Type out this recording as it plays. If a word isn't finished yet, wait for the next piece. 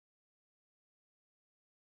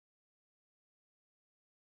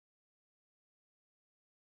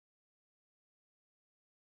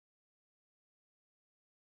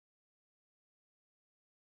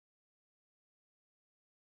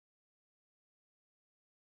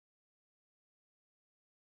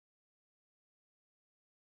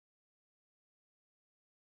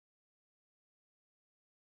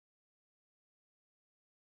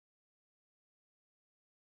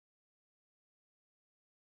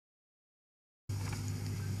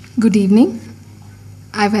Good evening.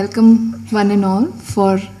 I welcome one and all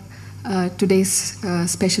for today's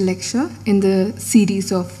special lecture in the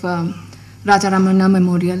series of Ramanna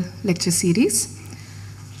Memorial Lecture Series.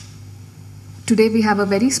 Today we have a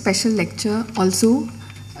very special lecture also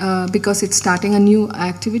because it's starting a new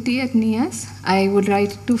activity at NIAS. I would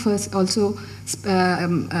like to first also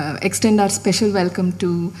extend our special welcome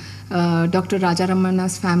to Dr.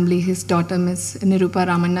 Ramanna's family. His daughter, Ms. Nirupa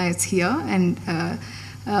Ramanna, is here, and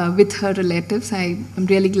with her relatives. I am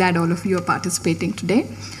really glad all of you are participating today.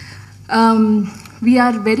 We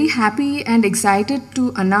are very happy and excited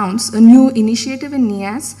to announce a new initiative in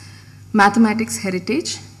NIAS, Mathematics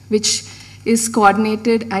Heritage, which is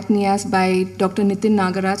coordinated at NIAS by Dr. Nitin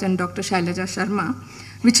Nagaraj and Dr. Shailaja Sharma,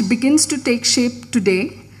 which begins to take shape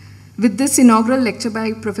today with this inaugural lecture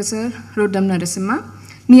by Professor Roddam Narasimha.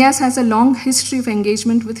 NIAS has a long history of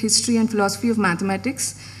engagement with history and philosophy of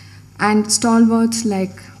mathematics, and stalwarts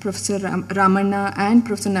like Professor Ramanna and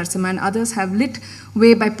Professor Narasimha and others have lit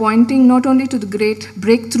way by pointing not only to the great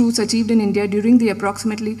breakthroughs achieved in India during the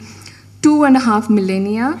approximately 2.5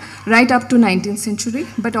 millennia right up to 19th century,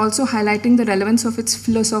 but also highlighting the relevance of its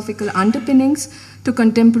philosophical underpinnings to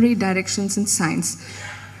contemporary directions in science.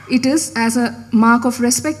 It is as a mark of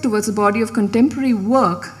respect towards the body of contemporary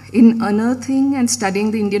work in unearthing and studying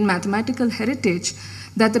the Indian mathematical heritage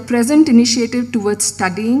that the present initiative towards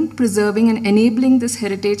studying, preserving, and enabling this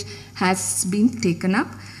heritage has been taken up.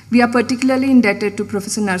 We are particularly indebted to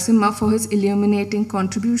Professor Narasimha for his illuminating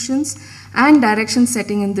contributions and direction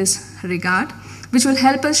setting in this regard, which will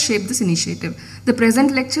help us shape this initiative. The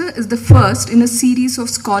present lecture is the first in a series of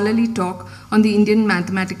scholarly talk on the Indian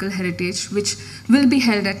mathematical heritage, which will be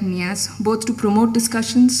held at NIAS, both to promote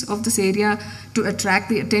discussions of this area, to attract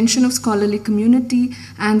the attention of scholarly community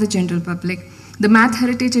and the general public. The Math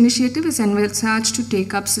Heritage Initiative is envisaged to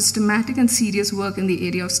take up systematic and serious work in the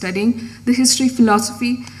area of studying the history,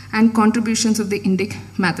 philosophy, and contributions of the Indic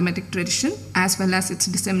mathematic tradition, as well as its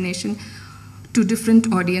dissemination to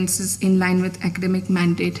different audiences in line with academic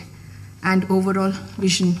mandate and overall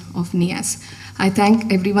vision of NIAS. I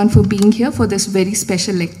thank everyone for being here for this very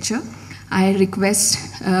special lecture. I request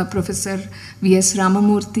Professor V.S.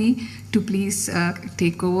 Ramamurthy to please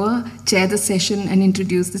take over, chair the session, and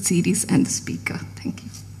introduce the series and the speaker. Thank you.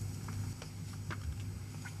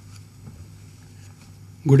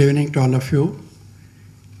 Good evening to all of you.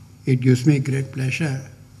 It gives me great pleasure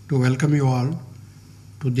to welcome you all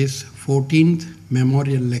to this 14th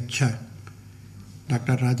memorial lecture,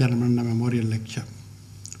 Dr. Ramanna Memorial Lecture.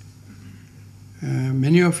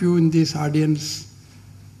 Many of you in this audience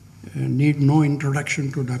need no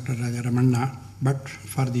introduction to Dr. Ramanna, but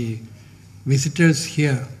for the visitors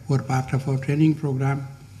here who are part of our training program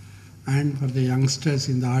and for the youngsters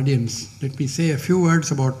in the audience, let me say a few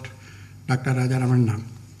words about Dr. Ramanna.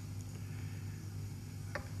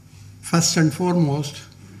 First and foremost,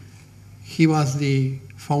 he was the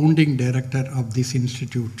founding director of this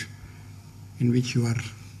institute in which you are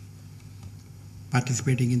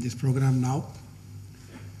participating in this program now.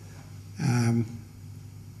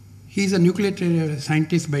 He is a nuclear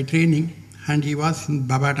scientist by training, and he was in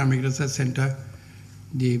Baba Atomic Research Center,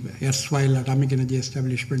 the erstwhile Atomic Energy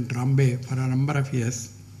Establishment, Bombay, for a number of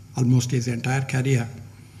years, almost his entire career.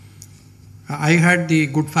 I had the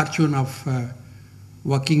good fortune of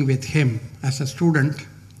working with him as a student,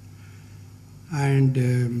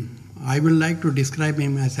 and I would like to describe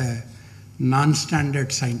him as a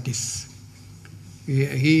non-standard scientist.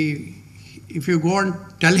 If you go and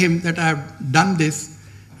tell him that I have done this,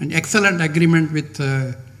 an excellent agreement with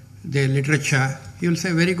the literature, he will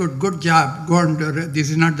say, very good, good job, go and this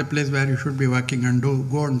is not the place where you should be working, and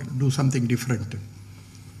go and do something different.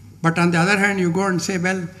 But on the other hand, you go and say,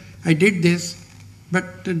 well, I did this, but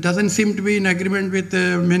it doesn't seem to be in agreement with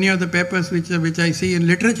many of the papers which I see in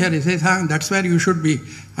literature. He says, that's where you should be.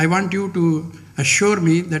 I want you to assure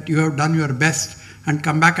me that you have done your best and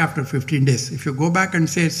come back after 15 days. If you go back and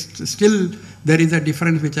say, still there is a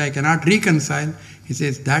difference which I cannot reconcile, he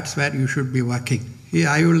says, that's where you should be working.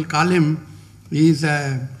 I will call him, he is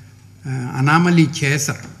an anomaly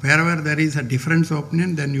chaser. Wherever there is a difference of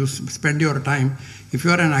opinion, then you spend your time. If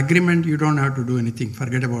you are in agreement, you don't have to do anything.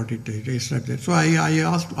 Forget about it. So I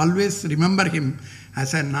always remember him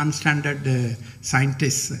as a non-standard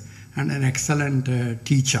scientist and an excellent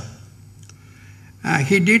teacher.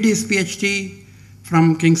 He did his PhD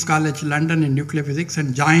from King's College London in nuclear physics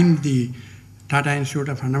and joined the Tata Institute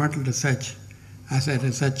of Fundamental Research as a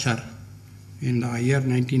researcher in the year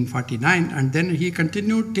 1949, and then he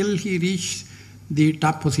continued till he reached the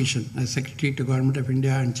top position as Secretary to Government of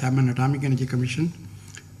India and Chairman Atomic Energy Commission.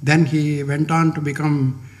 Then he went on to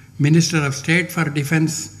become Minister of State for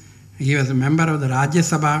Defense He was a member of the Rajya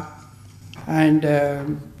Sabha,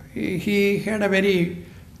 and he had a very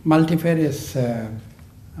multifarious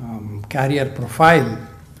career profile.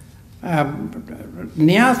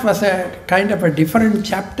 NIAS was a kind of a different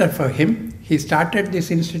chapter for him. He started this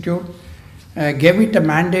institute, gave it a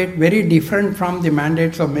mandate very different from the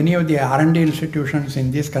mandates of many of the R&D institutions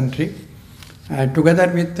in this country.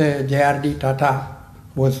 Together with J.R.D. Tata,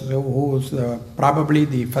 who was probably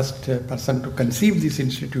the first person to conceive this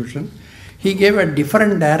institution, he gave a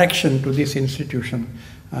different direction to this institution,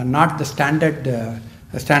 not the standard.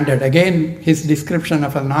 Again, his description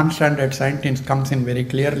of a non-standard scientist comes in very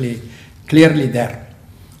clearly there.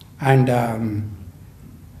 And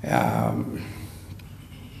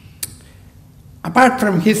apart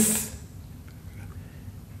from his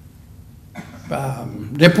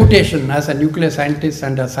reputation as a nuclear scientist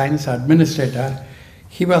and a science administrator,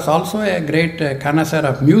 he was also a great connoisseur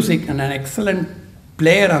of music and an excellent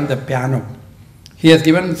player on the piano. He has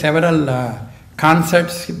given several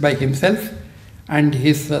concerts by himself, and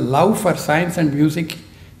his love for science and music,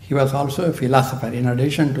 he was also a philosopher in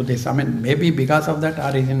addition to this. I mean, maybe because of that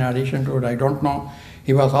or in addition to it, I don't know.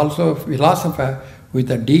 He was also a philosopher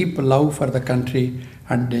with a deep love for the country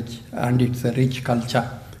and its rich culture.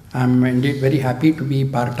 I'm indeed very happy to be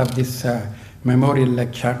part of this memorial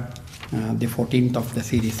lecture, the 14th of the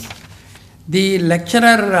series. The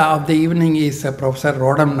lecturer of the evening is Professor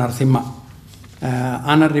Roddam Narasimha,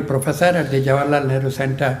 honorary professor at the Jawaharlal Nehru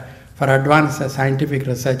Center for Advanced Scientific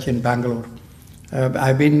Research in Bangalore.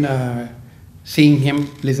 I've been seeing him,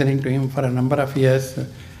 listening to him for a number of years,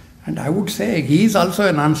 and I would say he is also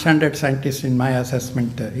a non-standard scientist in my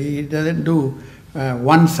assessment. He doesn't do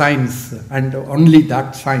one science and only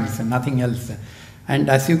that science and nothing else. And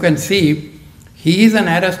as you can see, he is an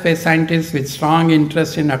aerospace scientist with strong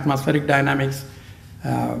interest in atmospheric dynamics,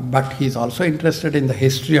 but he is also interested in the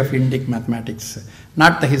history of Indic mathematics,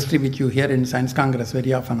 not the history which you hear in Science Congress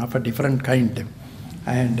very often, of a different kind.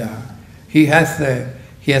 And he has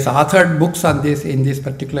authored books on this in this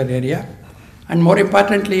particular area. And more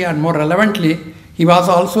importantly and more relevantly, he was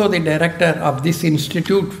also the director of this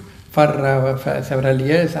institute for several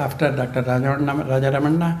years after Dr.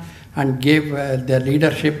 Ramanna, and gave their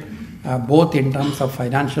leadership both in terms of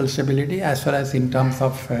financial stability as well as in terms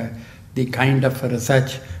of the kind of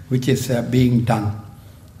research which is being done.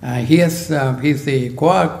 He is the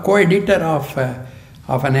co-editor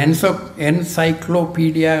of an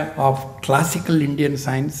encyclopedia of classical Indian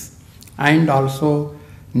science and also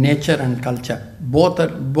nature and culture. Both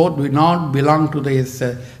do not belong to his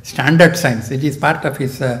standard science. It is part of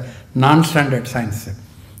his non-standard science.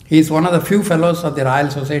 He is one of the few fellows of the Royal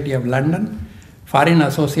Society of London, foreign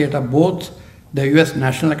associate of both the US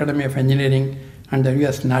National Academy of Engineering and the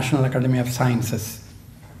US National Academy of Sciences.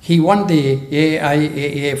 He won the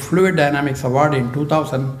AIAA Fluid Dynamics Award in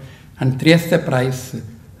 2000 and Trieste Prize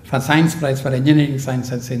for Science Prize for Engineering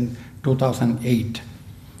Sciences in 2008.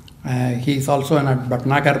 He is also an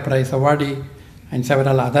Bhatnagar Prize awardee and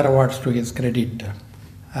several other awards to his credit.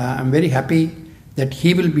 I'm very happy that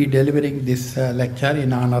he will be delivering this lecture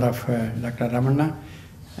in honor of Dr. Ramanna.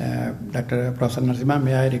 Dr. Professor Narasimha,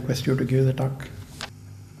 may I request you to give the talk?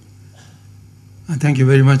 Thank you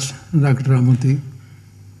very much, Dr. Ramurthy,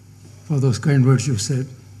 for those kind words you've said.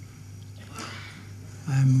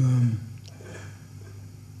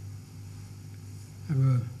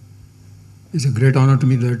 It's a great honor to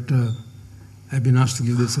me that I've been asked to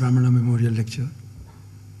give this Ramanna Memorial Lecture.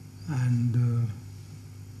 And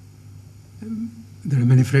there are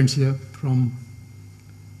many friends here from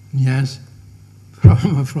NIAS,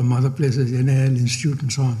 from other places, NAL, Institute,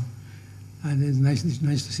 and so on. And it's nice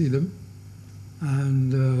to see them.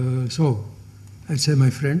 And so I'd say my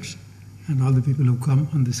friends and all the people who come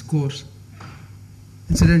on this course.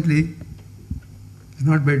 Incidentally, it's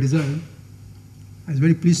not by design. I was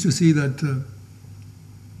very pleased to see that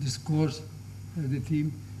this course has the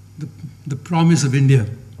theme, the promise of India.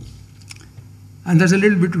 And that's a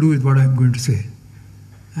little bit to do with what I'm going to say.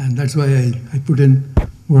 And that's why I put in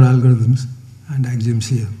more algorithms and axioms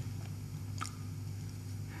here.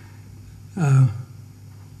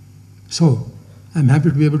 So I'm happy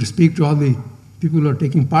to be able to speak to all the people who are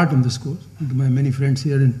taking part in this course, and to my many friends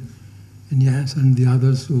here in NIAS and the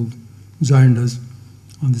others who joined us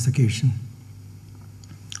on this occasion.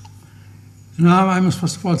 Now I must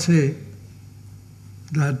first of all say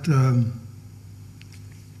that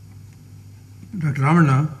Dr.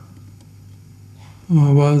 Ramanna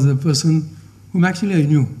was a person whom actually I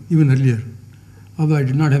knew even earlier, although I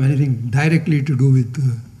did not have anything directly to do with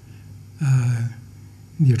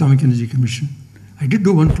the Atomic Energy Commission. I did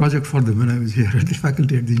do one project for them when I was here at the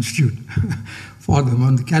faculty at the institute, for them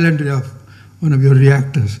on the calendar of one of your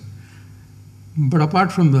reactors. But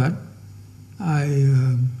apart from that, I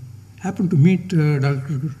happened to meet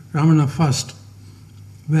Dr. Ramanna first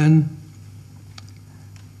when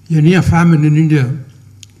a near famine in India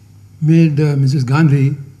made Mrs.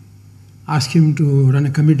 Gandhi ask him to run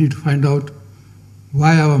a committee to find out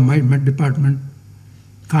why our med department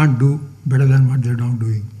can't do better than what they're now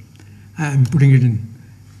doing. I'm putting it in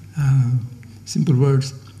simple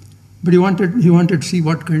words. But he wanted to see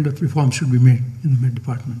what kind of reforms should be made in the med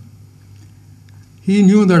department. He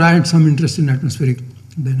knew that I had some interest in atmospheric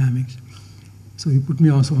dynamics. So he put me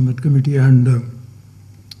also on that committee, and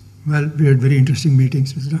well, we had very interesting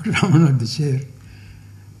meetings with Dr. Ramanna at the chair.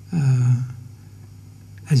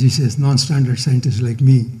 As he says, non-standard scientists like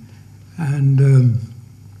me. And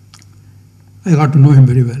I got to know him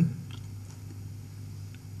very well.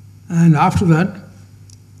 And after that,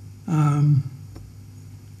 I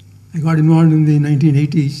got involved in the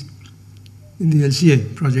 1980s in the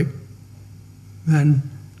LCA project, when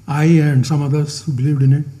I and some others who believed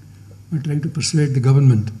in it were trying to persuade the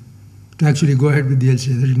government to actually go ahead with the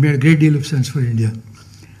LCA. That it made a great deal of sense for India.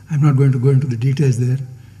 I'm not going to go into the details there.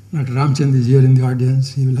 Dr. Ramchand is here in the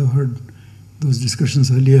audience. He will have heard those discussions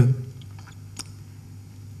earlier.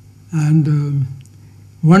 And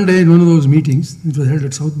one day in one of those meetings, it was held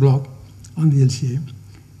at South Block on the LCA,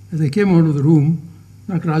 as I came out of the room,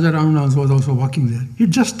 Dr. Ramanna was also walking there.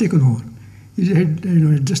 He'd just taken over. He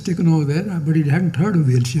had just taken over there, but he hadn't heard of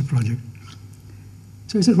the LCA project.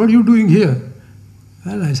 So I said, "What are you doing here?"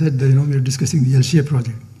 Well, I said, we are discussing the LCA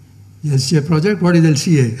project. The LCA project? What is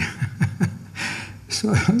LCA?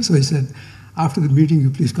 So he said, "After the meeting, you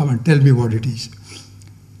please come and tell me what it is."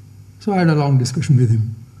 So I had a long discussion with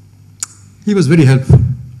him. He was very helpful.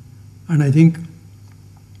 And I think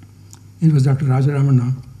it was Dr.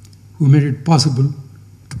 Ramanna who made it possible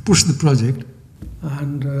to push the project.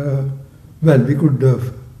 And, well, we could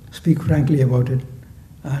speak frankly about it.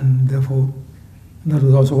 And therefore, that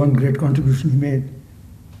was also one great contribution he made.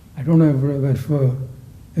 I don't know if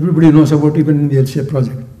everybody knows about even the LCA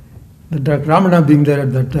project. That Dr. Ramanna being there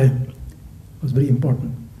at that time was very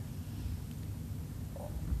important.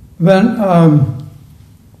 Well,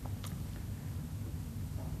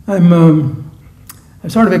 I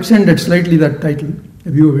sort of extended slightly that title, A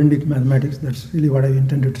View of Indic Mathematics. That's really what I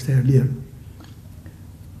intended to say earlier.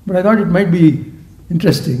 But I thought it might be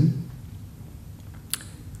interesting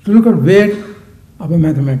to look at where our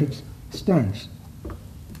mathematics stands.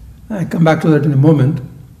 I come back to that in a moment.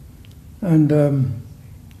 And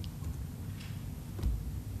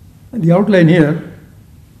the outline here,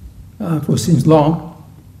 of course, seems long.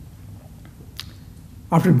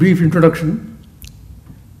 After a brief introduction,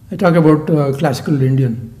 I talk about classical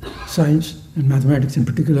Indian science and mathematics in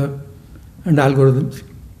particular, and algorithms.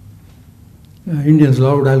 Indians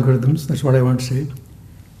loved algorithms, that's what I want to say.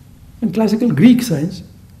 And classical Greek science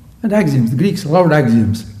and axioms. The Greeks loved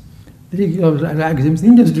axioms. The Greeks loved axioms. The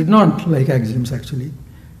Indians did not like axioms, actually.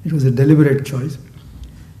 It was a deliberate choice.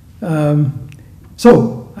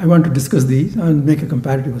 So I want to discuss these and make a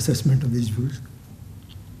comparative assessment of these views.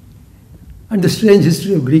 And the strange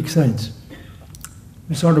history of Greek science.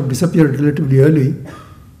 It sort of disappeared relatively early,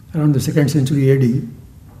 around the 2nd century AD.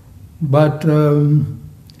 But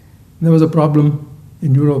there was a problem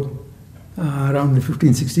in Europe around the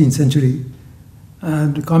 15th, 16th century.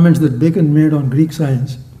 And the comments that Bacon made on Greek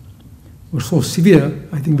science were so severe,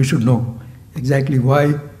 I think we should know exactly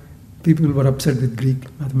why people were upset with Greek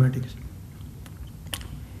mathematics.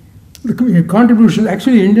 The contribution,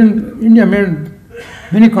 actually India made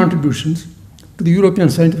many contributions to the European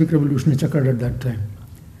scientific revolution which occurred at that time.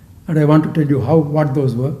 And I want to tell you what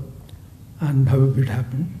those were and how it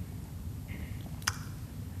happened.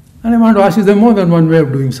 And I want to ask you, there are more than one way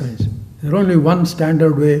of doing science. Is there only one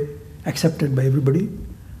standard way accepted by everybody?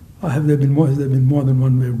 Or has there been more than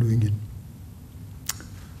one way of doing it?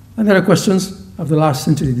 And there are questions of the last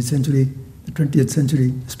century, the 20th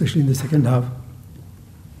century, especially in the second half.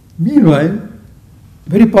 Meanwhile,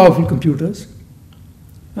 very powerful computers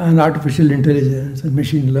and artificial intelligence and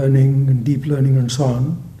machine learning and deep learning and so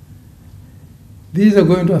on, these are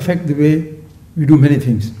going to affect the way we do many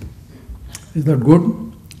things. Is that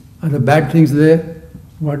good? Are there bad things there?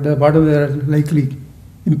 What are their likely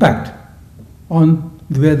impact on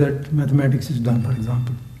the way that mathematics is done, for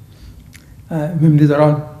example? These are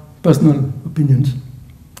all personal opinions.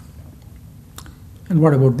 And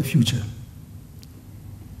what about the future?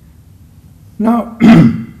 Now,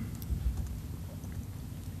 in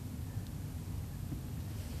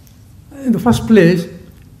the first place,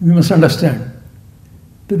 we must understand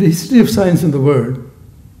that the history of science in the world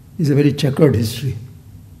is a very checkered history.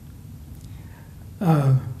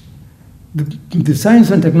 The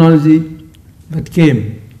science and technology that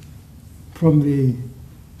came from the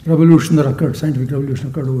revolution that occurred, scientific revolution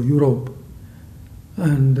occurred over Europe,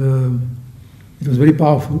 and it was very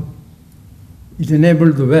powerful. It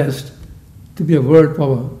enabled the West to be a world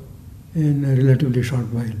power in a relatively short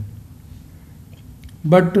while.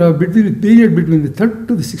 But between the period between the 3rd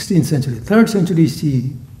to the 16th century, 3rd century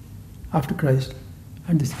CE, after Christ,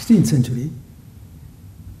 and the 16th century,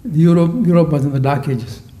 Europe was in the Dark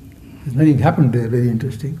Ages. Nothing happened there, very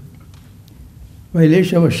interesting. While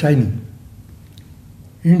Asia was shining.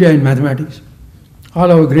 India in mathematics,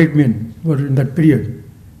 all our great men were in that period,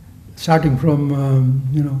 starting from,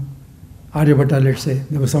 Aryabhatta, let's say,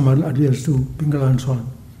 there were some others too, Pingala and so on.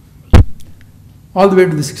 All the way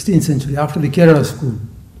to the 16th century, after the Kerala school.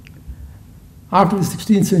 After the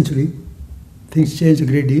 16th century, things changed a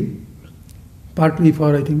great deal, partly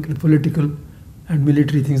for, I think, the political and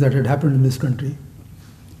military things that had happened in this country.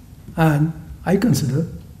 And I consider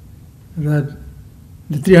that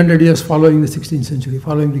the 300 years following the 16th century,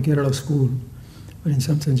 following the Kerala school, were in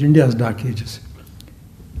some sense India's dark ages.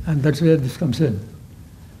 And that's where this comes in.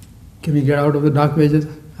 Can we get out of the dark ages?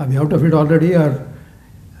 Are we out of it already, or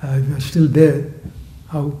if we are still there?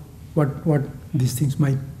 What these things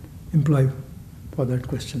might imply for that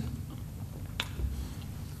question.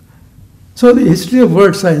 So the history of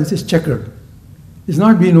world science is checkered. It's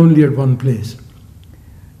not been only at one place.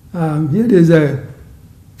 Here is a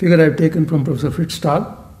figure I've taken from Professor Fritz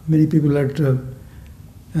Stahl. Many people at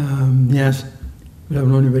NIAS will have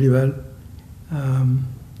known him very well.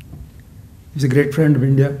 He's a great friend of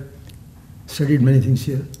India, studied many things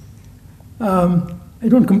here. I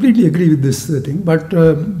don't completely agree with this thing, but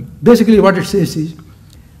basically what it says is,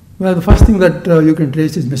 well, the first thing that you can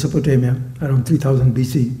trace is Mesopotamia, around 3000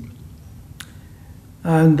 BC.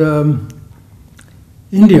 And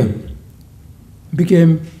India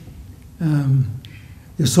became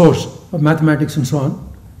the source of mathematics and so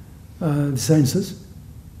on, the sciences,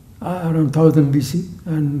 around 1000 BC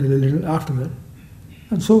and a little after that.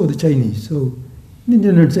 And so were the Chinese. So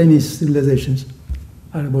Indian and Chinese civilizations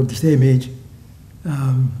are about the same age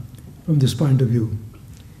from this point of view.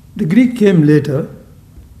 The Greek came later,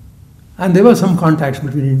 and there were some contacts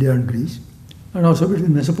between India and Greece, and also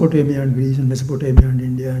between Mesopotamia and Greece, and Mesopotamia and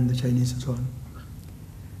India and the Chinese and so on.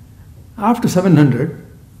 After 700,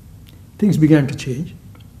 things began to change.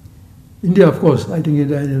 India, of course, I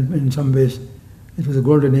think in some ways it was a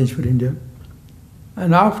golden age for India.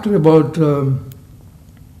 And after about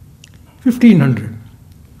 1500,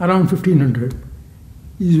 around 1500,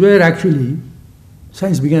 is where actually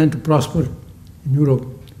science began to prosper in Europe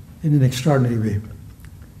in an extraordinary way.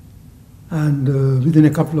 And within a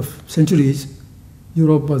couple of centuries,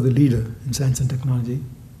 Europe was the leader in science and technology,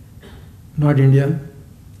 not India,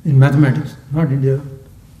 in mathematics, not India,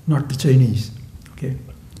 not the Chinese. Okay.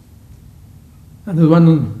 And there's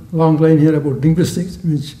one long line here about linguistics,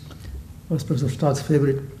 which was Professor Stahl's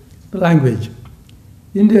favorite, the language.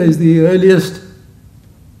 India is the earliest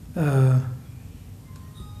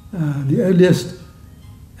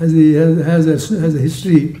has a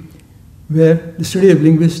history where the study of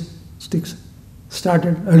linguistics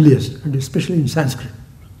started earliest, and especially in Sanskrit.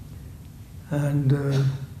 And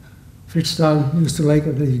Fritz Stahl used to like,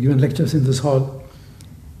 he's given lectures in this hall,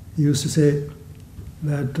 he used to say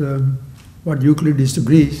that what Euclid is to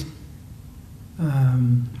Greece,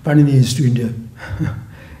 Panini is to India.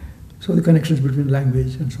 So the connections between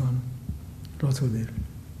language and so on are also there.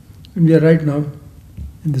 And we are right now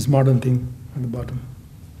in this modern thing at the bottom.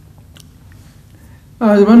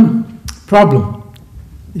 There's one problem.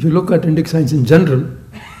 If you look at Indic science in general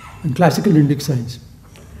and classical Indic science,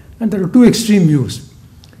 and there are two extreme views.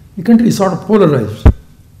 The country is sort of polarized.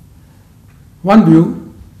 One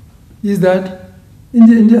view is that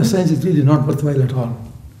Indian science is really not worthwhile at all.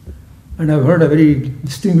 And I've heard a very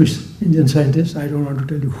distinguished Indian scientist, I don't want to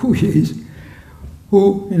tell you who he is,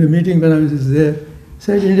 who in a meeting when I was there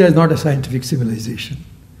said India is not a scientific civilization.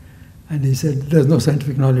 And he said there's no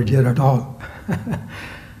scientific knowledge here at all.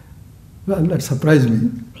 Well, that surprised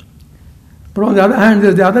me. But on the other hand,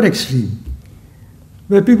 there's the other extreme,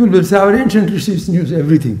 where people will say our ancient rishis knew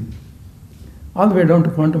everything, all the way down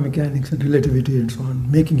to quantum mechanics and relativity and so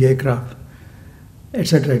on, making aircraft,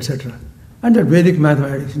 etc., etc. And that Vedic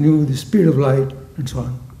mathematics knew the speed of light and so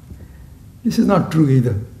on. This is not true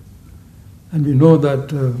either. And we know that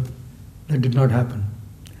that did not happen.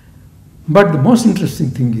 But the most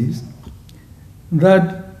interesting thing is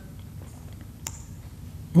that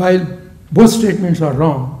while both statements are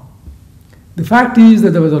wrong, the fact is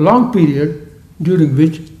that there was a long period during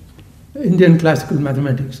which Indian classical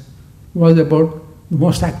mathematics was about the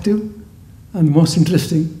most active and the most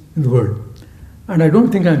interesting in the world. And I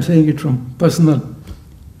don't think I'm saying it from personal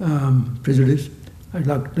prejudice. I'd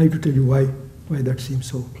like to tell you why that seems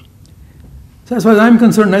so. So as far as I'm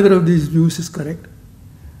concerned, neither of these views is correct.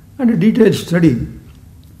 And a detailed study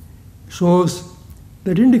shows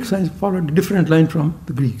that Indic science followed a different line from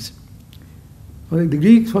the Greeks. For the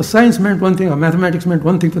Greeks, for science meant one thing, or mathematics meant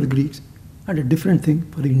one thing for the Greeks, and a different thing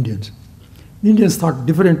for the Indians. The Indians thought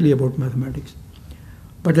differently about mathematics,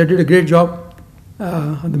 but they did a great job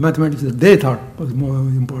on the mathematics that they thought was more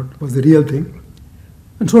important, was the real thing,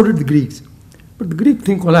 and so did the Greeks. But the Greek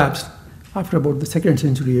thing collapsed after about the 2nd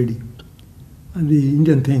century AD, and the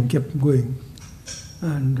Indian thing kept going,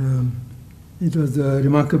 and it was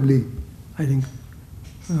remarkably, I think,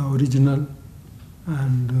 original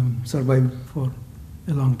and survived for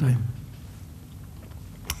a long time.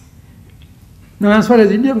 Now, as far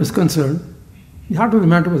as India was concerned, the heart of the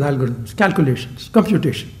matter was algorithms, calculations,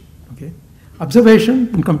 computation. Okay, observation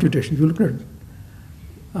and computation. If you look at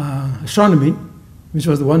astronomy, which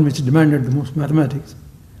was the one which demanded the most mathematics,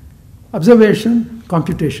 observation,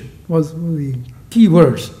 computation was the key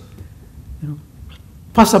words.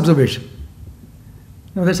 First observation.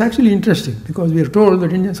 Now that's actually interesting because we are told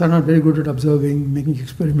that Indians are not very good at observing, making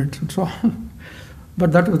experiments and so on.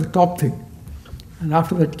 But that was the top thing. And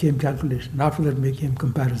after that came calculation. After that came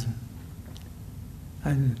comparison.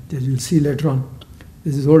 And as you'll see later on,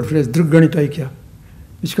 there's this old phrase, Drugganitaikya,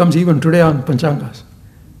 which comes even today on Panchangas.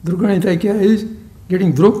 Drugganitaikya is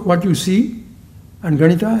getting Drug, what you see, and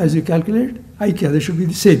Ganita, as you calculate, Aikya, they should be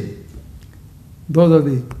the same. Those are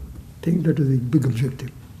the things that is the big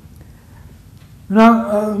objective.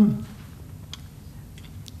 Now,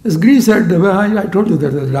 as Greece said, I told you that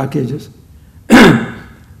there are dark ages.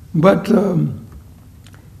 But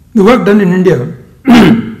the work done in India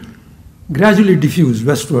gradually diffused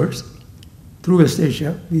westwards through West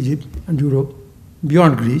Asia, Egypt, and Europe,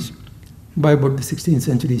 beyond Greece, by about the 16th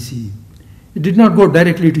century CE. It did not go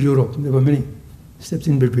directly to Europe. There were many steps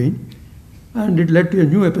in between. And it led to a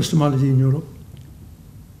new epistemology in Europe,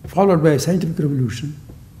 followed by a scientific revolution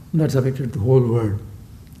that's affected the whole world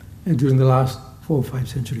during the last 4 or 5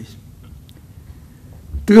 centuries.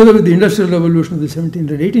 Together with the Industrial Revolution of the 17th and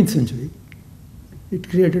 18th century, it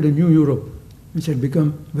created a new Europe, which had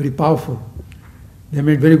become very powerful. They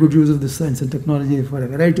made very good use of the science and technology for a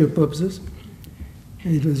variety of purposes.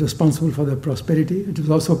 It was responsible for their prosperity. It was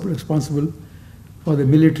also responsible for the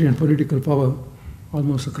military and political power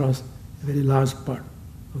almost across a very large part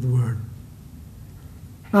of the world.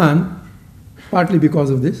 And partly because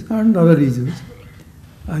of this and other reasons,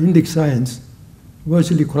 Indic science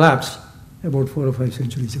virtually collapsed about 4 or 5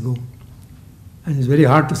 centuries ago. And it's very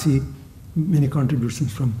hard to see many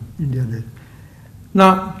contributions from India there.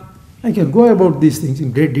 Now, I can go about these things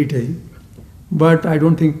in great detail, but I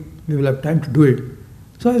don't think we will have time to do it.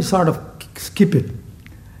 So I'll sort of skip it.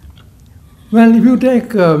 Well, if you take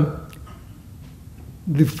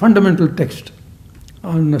the fundamental text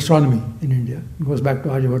on astronomy in India, it goes back to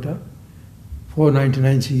Aryabhatta,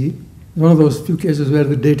 499 CE. One of those few cases where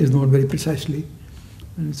the date is known very precisely,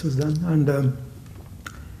 and this was done.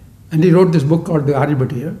 And he wrote this book called the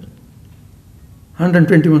Aryabhatiya.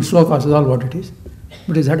 121 slokas is all what it is,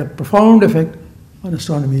 but it's had a profound effect on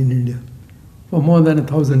astronomy in India for more than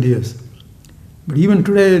 1,000 years. But even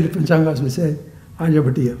today, the Panchangas will say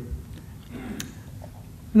Aryabhatiya.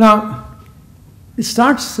 Now, it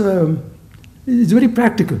starts, it's very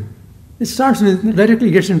practical. It starts with,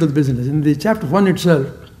 directly gets into the business. In the chapter 1 itself,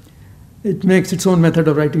 it makes its own method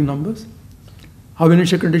of writing numbers, how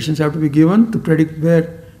initial conditions have to be given to predict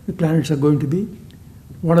where the planets are going to be,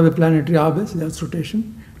 what are the planetary orbits, the Earth's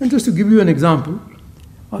rotation. And just to give you an example,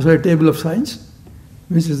 also a table of signs,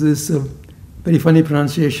 which is this very funny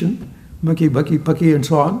pronunciation, Maki, Baki, Paki, and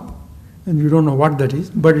so on. And you don't know what that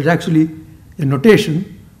is, but it's actually a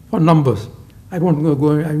notation for numbers. I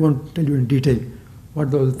won't tell you in detail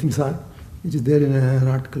what those things are. It is there in an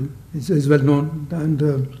article. It's well known.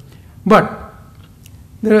 But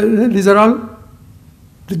these are all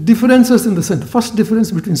the differences in the sense. The first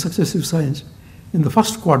difference between successive signs in the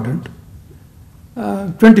first quadrant,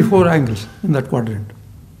 24 angles in that quadrant.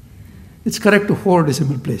 It's correct to 4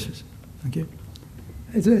 decimal places. Okay,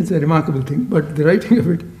 it's a remarkable thing, but the writing of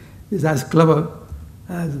it is as clever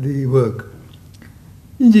as the work.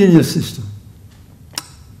 Ingenious system.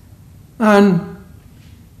 And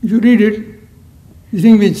if you read it, the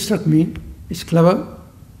thing which struck me, it's clever,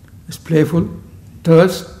 it's playful,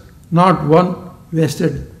 terse, not one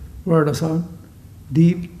wasted word or sound,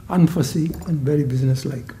 deep, unfussy, and very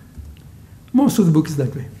businesslike. Most of the book is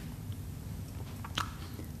that way.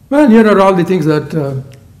 Well, here are all the things that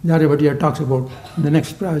Aryabhatiya talks about in the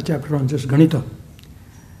next chapter on just Ganita.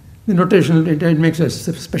 The notation, it makes a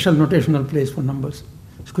special notational place for numbers.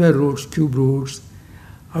 Square roots, cube roots,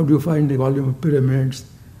 how do you find the volume of pyramids,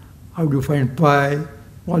 how do you find pi,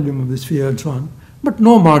 volume of the sphere, and so on. But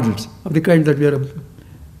no models of the kind that we are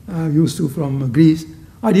used to from Greece,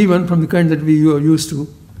 or even from the kind that we are used to.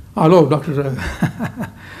 Hello, Dr.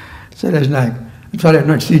 Saraj Naik. I'm sorry I've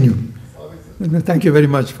not seen you. Thank you very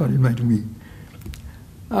much for inviting me.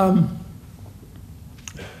 But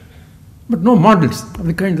no models of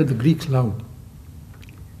the kind that the Greeks loved.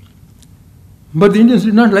 But the Indians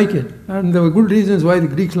did not like it, and there were good reasons why the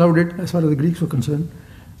Greeks loved it, as far as the Greeks were concerned.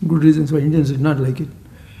 Good reasons why Indians did not like it,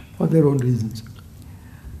 for their own reasons.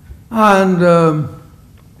 And,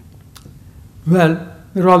 well,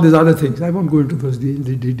 there are all these other things. I won't go into those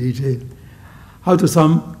detail. How to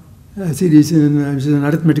sum a series which is an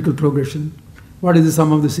arithmetical progression. What is the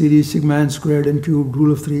sum of the series, sigma n squared n cubed,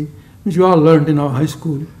 rule of 3, which we all learned in our high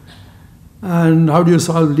school. And how do you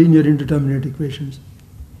solve linear indeterminate equations?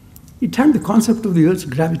 It had the concept of the Earth's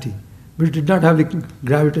gravity, but it did not have the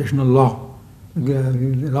gravitational law,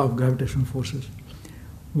 the law of gravitational forces.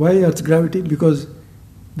 Why Earth's gravity? Because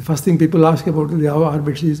the first thing people ask about the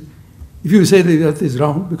orbits is, if you say the Earth is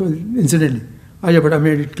round, because incidentally, Aryabhata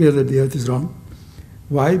made it clear that the Earth is round.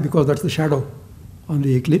 Why? Because that's the shadow on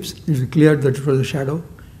the eclipse. It's clear that it was a shadow,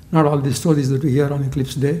 not all these stories that we hear on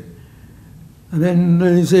eclipse day. And then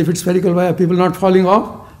you say, if it's spherical, why are people not falling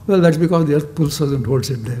off? Well, that's because the Earth pulls us and holds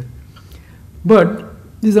it there. But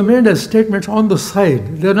these are made as statements on the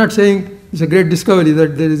side. They're not saying it's a great discovery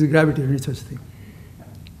that there is a gravity or any such thing.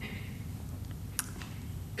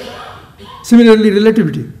 Similarly,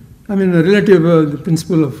 relativity. I mean, the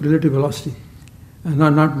principle of relative velocity.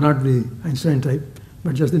 Not the Einstein type,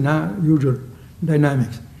 but just the usual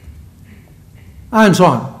dynamics. And so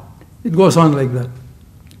on. It goes on like that.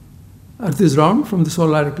 Earth is round from the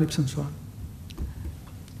solar eclipse and so on.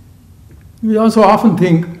 We also often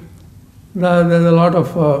think that there's a lot of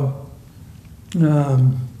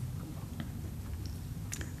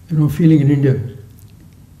feeling in India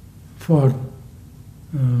for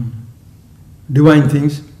divine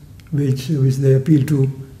things which they appeal to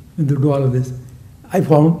when they do all of this. I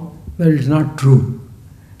found that it's not true.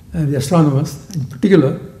 The astronomers, in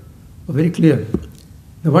particular, were very clear.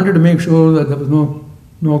 They wanted to make sure that there was no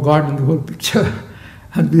God in the whole picture,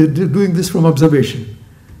 and we are doing this from observation.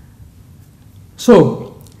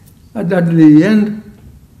 So, at the end,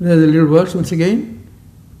 there's a little verse once again,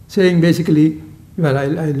 saying basically, well,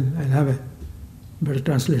 I'll have a better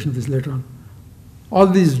translation of this later on. All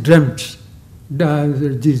these gems I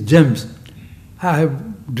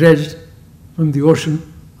have dredged from the ocean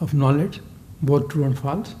of knowledge, both true and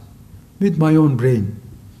false, with my own brain.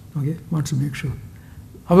 Okay, wants to make sure.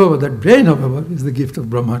 However, that brain, however, is the gift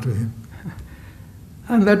of Brahma to him.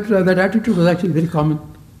 And that attitude was actually very common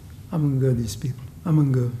among these people,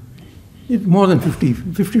 among more than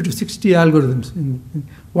 50 to 60 algorithms.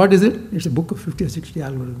 What is it? It's a book of 50 or 60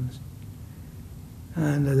 algorithms.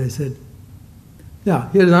 And as I said,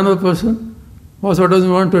 yeah, here is another person who also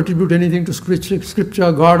doesn't want to attribute anything to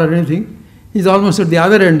scripture, God, or anything. He's almost at the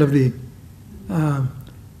other end of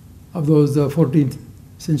those 14th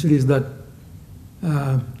centuries that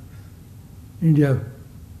India,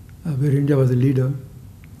 where India was a leader.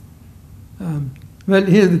 Well,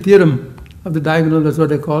 here's the theorem of the diagonal, that's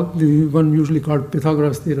what I call, the one usually called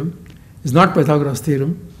Pythagoras theorem. It's not Pythagoras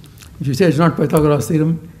theorem. If you say it's not Pythagoras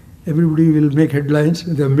theorem, everybody will make headlines.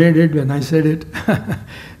 They made it when I said it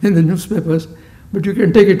in the newspapers, but you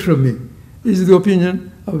can take it from me. This is the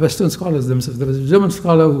opinion of Western scholars themselves. There was a German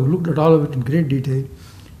scholar who looked at all of it in great detail.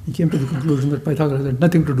 He came to the conclusion that Pythagoras had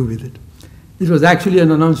nothing to do with it. It was actually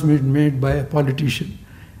an announcement made by a politician,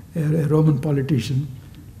 a Roman politician,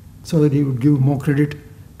 so that he would give more credit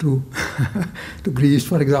to, to Greece,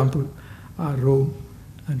 for example, or Rome,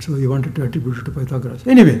 and so he wanted to attribute it to Pythagoras.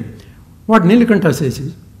 Anyway, what Nilakanta says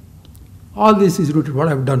is, all this is rooted, what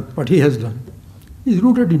I've done, what he has done, is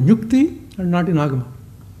rooted in Yukti and not in Agama.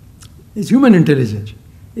 It's human intelligence.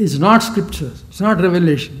 It's not scriptures, it's not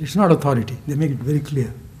revelation, it's not authority. They make it very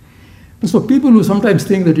clear. And so people who sometimes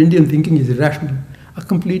think that Indian thinking is irrational are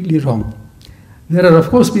completely wrong. There are, of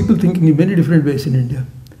course, people thinking in many different ways in India.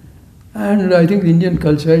 And I think the Indian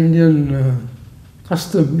culture, Indian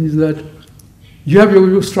custom is that you have your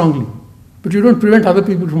views strongly, but you don't prevent other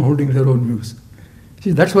people from holding their own views.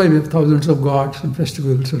 See, that's why we have thousands of gods and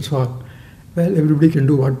festivals and so on. Well, everybody can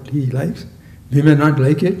do what he likes. We may not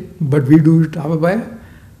like it, but we do it our way.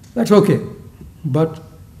 That's okay. But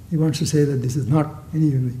he wants to say that this is not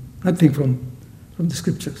nothing from the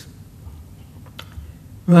scriptures.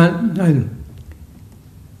 Well, I'll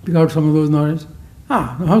pick out some of those knowledge.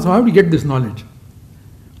 How do you get this knowledge?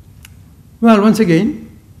 Well, once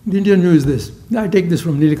again, the Indian view is this. I take this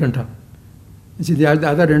from Nilakanta. You see, the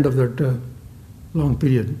other end of that long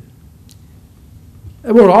period.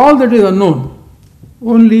 About all that is unknown,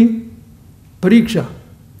 only pariksha,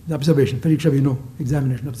 the observation. Pariksha we know,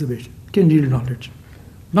 examination, observation, can yield knowledge.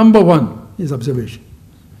 Number one is observation.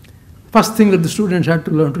 First thing that the students had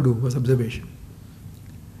to learn to do was observation.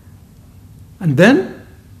 And then,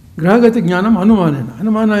 grahagati jnanam anumanena.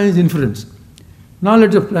 Anumana is inference.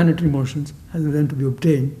 Knowledge of planetary motions has then to be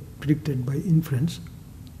obtained, predicted by inference.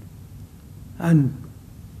 And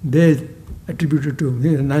they attributed to,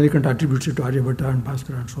 Nilakanta attributed to Aryabhatta and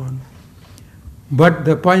Bhaskara and so on. But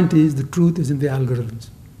the point is, the truth is in the algorithms,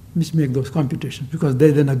 which make those computations, because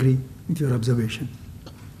they then agree with your observation.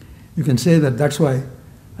 You can say that that's why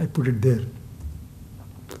I put it there.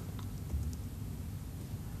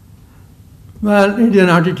 Well, Indian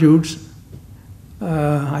attitudes,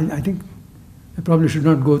 I think I probably should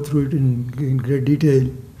not go through it in great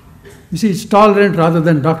detail. You see, it's tolerant rather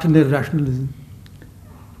than doctrinary rationalism.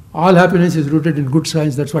 All happiness is rooted in good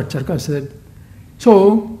science, that's what Charka said.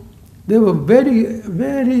 So, they were very,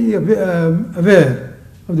 very aware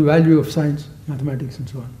of the value of science, mathematics and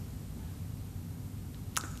so on.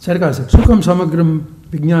 Charka said, Sukham samagram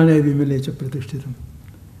vijnane vimalecha pratishtitam.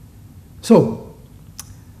 So,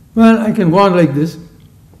 well, I can go on like this.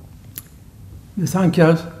 The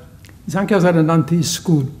Sankhyas are a non-theist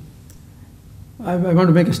school. I want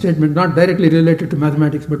to make a statement not directly related to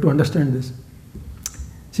mathematics, but to understand this.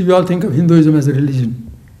 See, we all think of Hinduism as a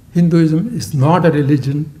religion. Hinduism is not a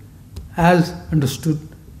religion as understood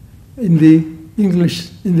in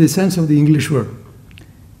the sense of the English word.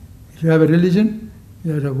 If you have a religion,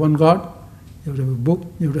 you have to have one God, you have to have a book,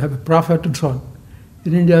 you have to have a prophet and so on.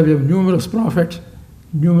 In India, we have numerous prophets,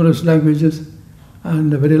 numerous languages,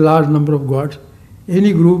 and a very large number of gods.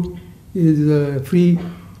 Any group is free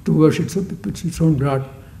to worship its own God.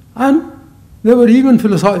 And there were even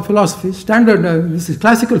philosophies, standard, this is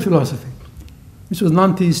classical philosophy, which was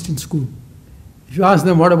non-theist in school. If you ask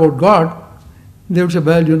them, what about God? They would say,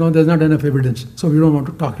 well, there's not enough evidence, so we don't want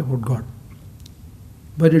to talk about God.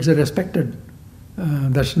 But it's a respected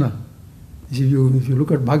darshana. If you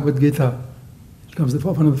look at Bhagavad Gita, one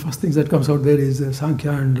of the first things that comes out there is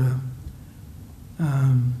Sankhya and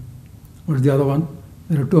what's the other one?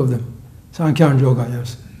 There are two of them, Sankhya and Yoga,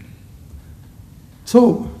 yes.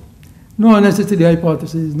 So, no unnecessary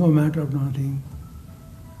hypothesis, no matter of nothing.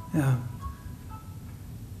 Yeah.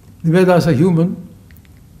 The Vedas are human,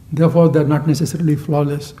 therefore they are not necessarily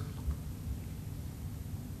flawless.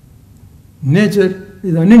 Nature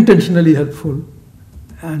is unintentionally helpful,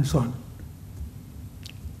 and so on.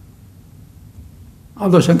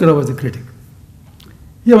 Although Shankara was a critic.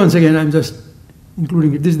 Here once again I am just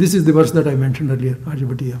including it. This is the verse that I mentioned earlier,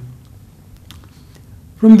 Aryabhatiya.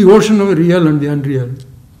 From the ocean of the real and the unreal,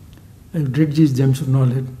 I have dredged these gems of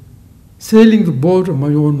knowledge, sailing the boat of my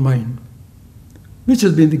own mind, which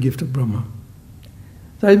has been the gift of Brahma.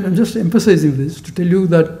 So I'm just emphasizing this to tell you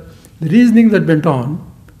that the reasoning that went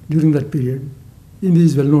on during that period in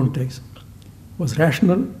these well-known texts was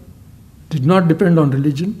rational, did not depend on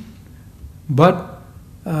religion, but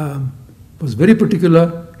was very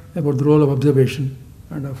particular about the role of observation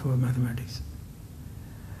and of mathematics.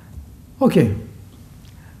 Okay,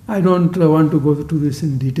 I don't want to go through this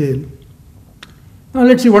in detail. Now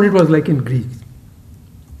let's see what it was like in Greek.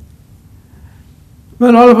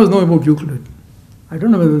 Well, all of us know about Euclid. I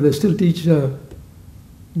don't know whether they still teach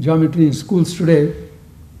geometry in schools today.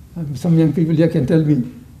 Some young people here can tell me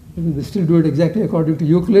whether they still do it exactly according to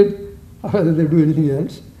Euclid or whether they do anything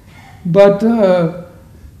else. But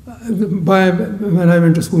when I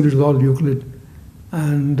went to school, it was all Euclid.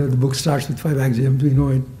 And the book starts with 5 axioms, we know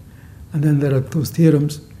it. And then there are those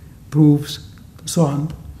theorems, proofs, so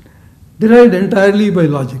on, derived entirely by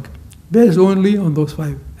logic, based only on those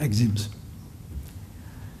 5 axioms.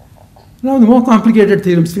 Now, the more complicated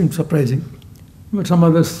theorems seem surprising, but some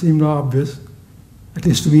others seem more obvious, at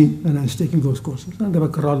least to me when I was taking those courses, and there were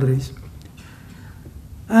corollaries.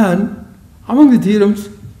 And among the theorems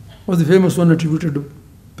was the famous one attributed to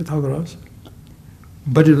Pythagoras,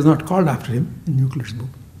 but it was not called after him in Euclid's book.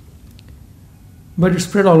 But it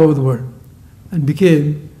spread all over the world and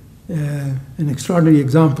became an extraordinary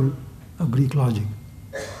example of Greek logic.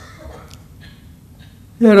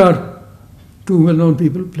 Here are 2 well-known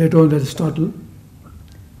people, Plato and Aristotle.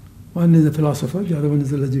 One is a philosopher, the other one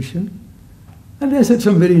is a logician. And they said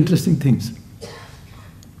some very interesting things.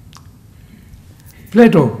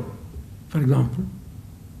 Plato, for example,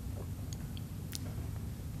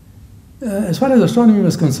 as far as astronomy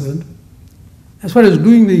was concerned, as far as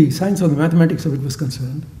doing the science or the mathematics of it was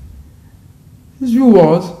concerned, his view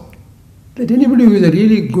was that anybody who is a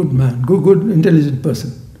really good man, good intelligent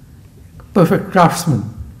person, perfect craftsman,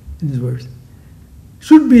 in his words,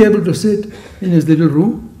 should be able to sit in his little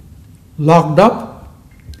room, locked up,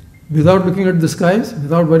 without looking at the skies,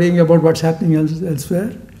 without worrying about what's happening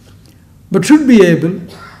elsewhere, but should be able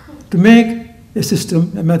to make a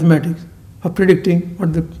system, a mathematics, of predicting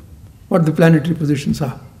what the planetary positions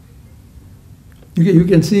are. You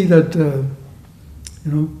can see that,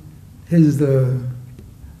 his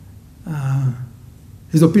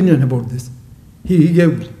opinion about this. He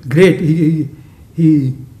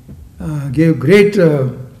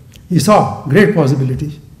saw great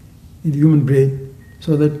possibilities in the human brain,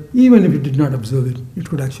 so that even if it did not observe it, it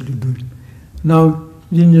could actually do it. Now,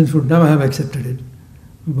 the Indians would never have accepted it,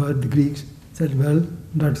 but the Greeks said, well,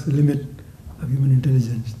 that's the limit of human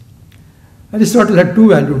intelligence. Aristotle had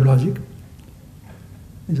two-valued logic.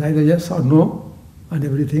 It's either yes or no on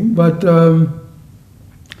everything, but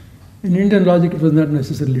in Indian logic it was not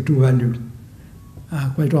necessarily two-valued.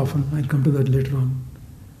 Quite often, I'll come to that later on.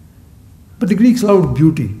 But the Greeks loved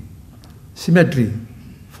beauty, symmetry,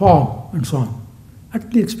 form, and so on, at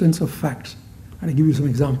the expense of facts. And I'll give you some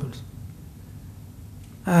examples.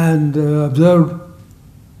 And observed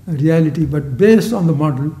reality, but based on the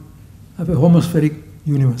model of a homospheric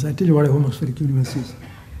universe. I tell you what a homospheric universe is.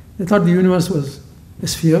 They thought the universe was a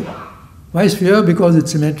sphere. Why sphere? Because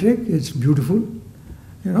it's symmetric, it's beautiful,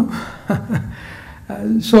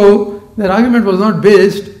 So their argument was not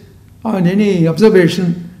based on any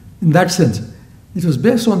observation in that sense. It was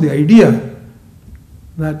based on the idea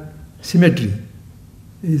that symmetry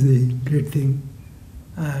is the great thing,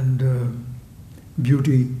 and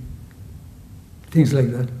beauty, things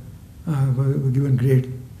like that, were given great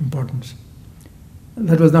importance.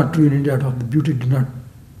 That was not true in India at all. The beauty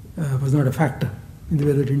was not a factor in the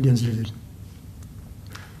way that Indians did it.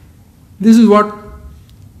 This is what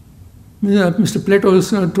Mr. Plato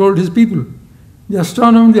told his people. The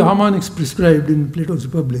astronomy, the harmonics prescribed in Plato's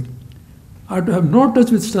Republic, are to have no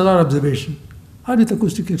touch with stellar observation, or with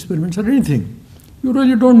acoustic experiments, or anything. You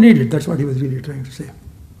really don't need it. That's what he was really trying to say.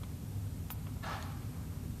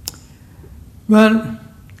 Well,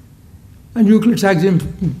 and Euclid's axioms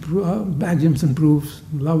and proofs,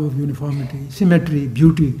 love of uniformity, symmetry,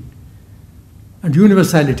 beauty, and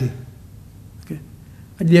universality,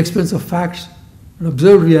 at the expense of facts and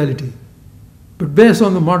observed reality, but based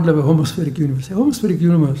on the model of a homospheric universe. A homospheric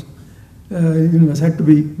universe had to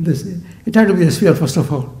be this. It had to be a sphere first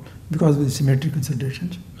of all, because of the symmetric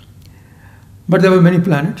considerations. But there were many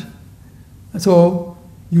planets, so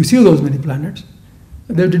you see those many planets.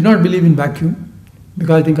 They did not believe in vacuum,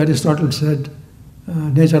 because I think Aristotle said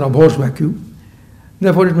nature abhors vacuum.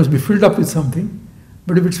 Therefore, it must be filled up with something.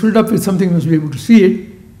 But if it's filled up with something, you must be able to see it.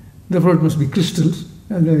 Therefore, it must be crystals,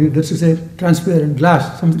 that's to say, transparent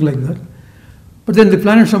glass, something like that. But then the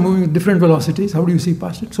planets are moving at different velocities. How do you see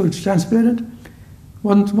past it? So it's transparent,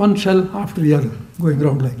 one shell after the other, going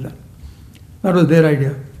around like that. That was their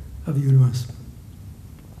idea of the universe.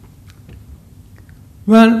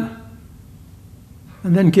 Well,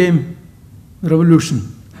 and then came the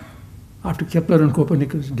revolution after Kepler and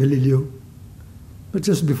Copernicus, Galileo. But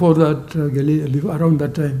just before that, around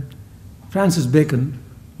that time, Francis Bacon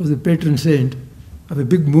was the patron saint of a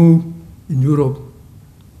big move in Europe,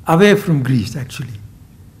 away from Greece, actually.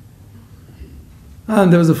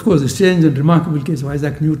 And there was, of course, a strange and remarkable case of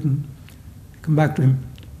Isaac Newton. I'll come back to him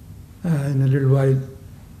in a little while.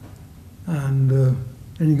 And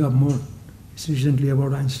ending up more recently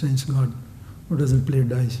about Einstein's God, who doesn't play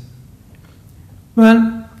dice.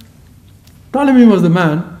 Well, Ptolemy was the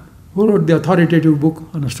man who wrote the authoritative book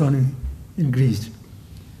on astronomy in Greece.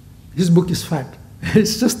 His book is fat.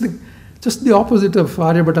 It's just the opposite of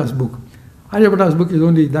Aryabhata's book. Aryabhata's book is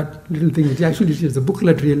only that little thing. It actually is a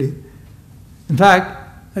booklet, really. In fact,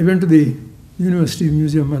 I went to the University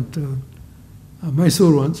Museum at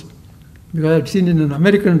Mysore once, because I had seen in an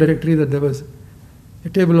American directory that there was a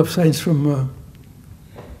table of science from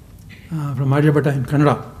Aryabhata in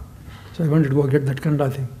Kannada. So I wanted to go get that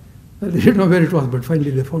Kannada thing. They didn't know where it was, but finally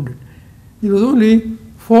they found it. It was only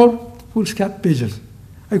 4 foolscap pages.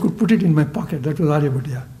 I could put it in my pocket. That was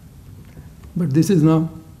Aryabhata. But this is now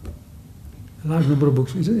a large number of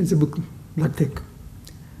books. It's a book that thick.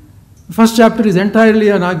 The first chapter is entirely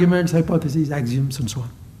on arguments, hypotheses, axioms, and so on.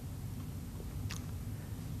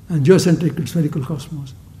 And geocentric and spherical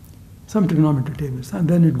cosmos, some trigonometry tables, and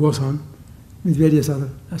then it goes on with various other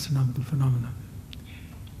astronomical phenomena.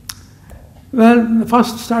 Well, the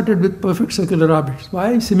first started with perfect circular orbits.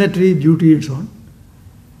 Why? Symmetry, beauty, and so on.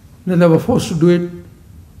 Then they were forced to do it,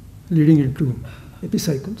 leading into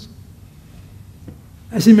epicycles.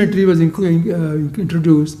 Asymmetry was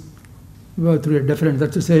introduced through a difference.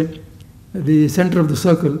 That's to say, the center of the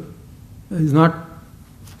circle is not,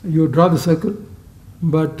 you draw the circle,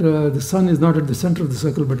 but the sun is not at the center of the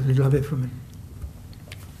circle, but a little away from it.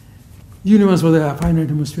 Universe was a finite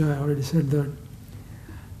hemisphere, I already said that.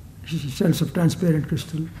 Shells of transparent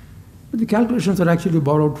crystal. But the calculations are actually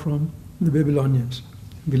borrowed from the Babylonians,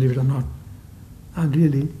 believe it or not. And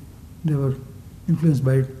really, they were influenced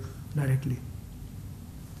by it directly.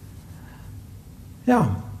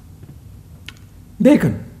 Yeah.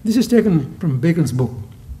 Bacon. This is taken from Bacon's book.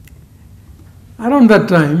 Around that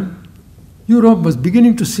time, Europe was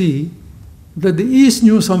beginning to see that the East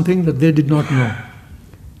knew something that they did not know.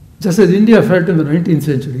 Just as India felt in the 19th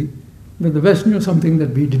century that the West knew something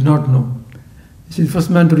that we did not know. This is the first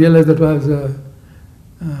man to realize that was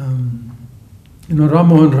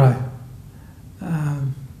Ramohan Rai.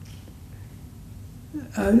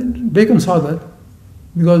 Bacon saw that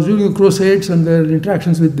because during the Crusades and their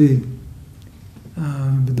interactions with the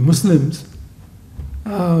Muslims,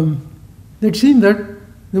 they'd seen that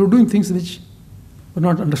they were doing things which were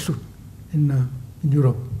not understood in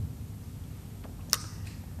Europe.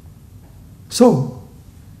 So,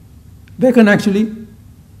 Bacon actually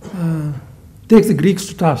takes the Greeks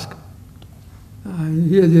to task.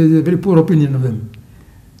 He has a very poor opinion of them.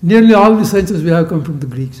 Nearly all the sciences we have come from the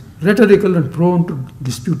Greeks, rhetorical and prone to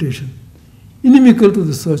disputation, inimical to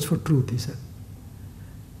the search for truth, he said.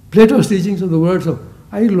 Plato's teachings are the words of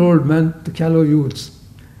idle old man to callow youths.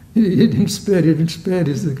 He didn't spare his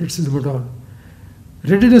criticism at all.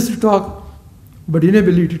 Readiness to talk, but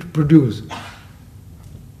inability to produce,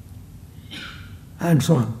 and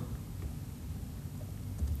so on.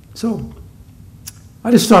 So,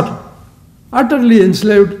 Aristotle utterly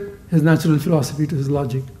enslaved his natural philosophy to his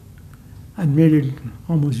logic and made it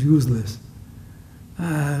almost useless,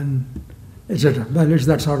 and etc. Well, it's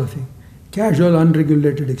that sort of thing. Casual,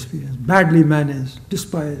 unregulated experience, badly managed,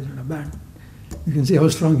 despised, and abandoned. You can see how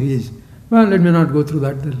strong he is. Well, let me not go through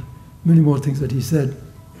that. There are many more things that he said.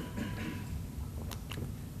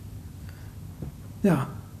 Yeah.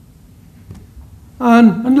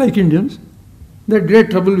 And unlike Indians, they had great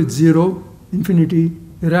trouble with zero, infinity,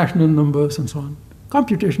 irrational numbers, and so on.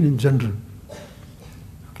 Computation in general.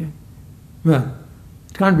 Okay. Well,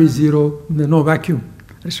 it can't be zero, there's no vacuum.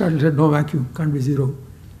 Aristotle said no vacuum, can't be zero.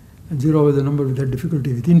 And zero was a number with that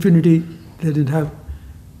difficulty. With infinity, they didn't have,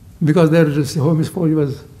 because their hemisphere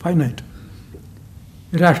was finite.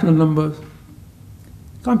 Irrational numbers.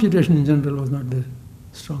 Computation in general was not the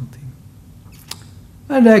strong thing.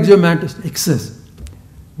 And axiomatist excess.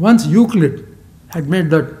 Once Euclid had made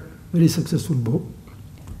that very successful book,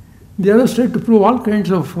 the others tried to prove all kinds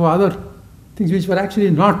of other things which were actually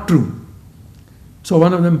not true. So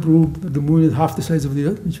one of them proved that the moon is half the size of the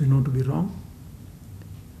earth, which we know to be wrong.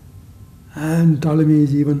 And Ptolemy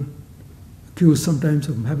is even accused sometimes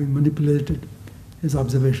of having manipulated his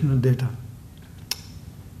observational data.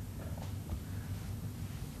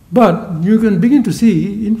 But you can begin to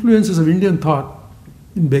see influences of Indian thought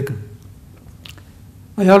in Bacon.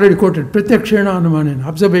 I already quoted Pratyakshena Anumanena,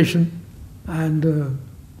 observation and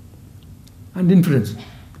inference.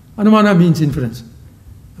 Anumana means inference.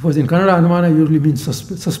 Of course, in Kannada, Anumana usually means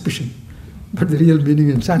suspicion. But the real meaning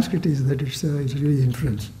in Sanskrit is that it's really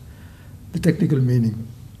inference, the technical meaning.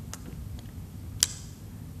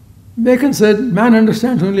 Bacon said, man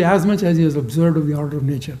understands only as much as he has observed of the order of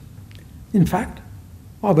nature. In fact,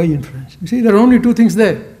 or by inference. You see, there are only two things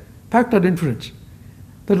there, fact or inference.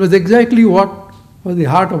 That was exactly what was the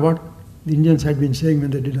heart of what the Indians had been saying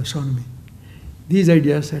when they did astronomy. These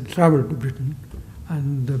ideas had traveled to Britain,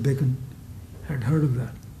 and Bacon had heard of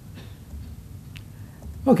that.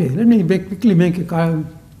 Okay, let me quickly make a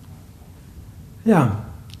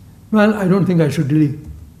well, I don't think I should really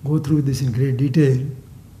go through this in great detail.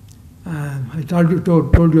 I told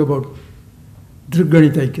you about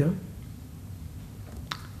Drigganitaikya.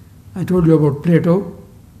 I told you about Plato,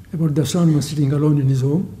 about the astronomer sitting alone in his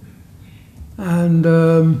home. And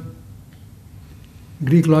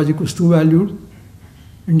Greek logic was two-valued.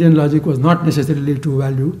 Indian logic was not necessarily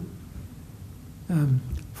two-valued.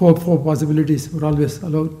 Four possibilities were always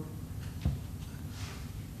allowed.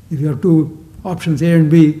 If you have two options, A and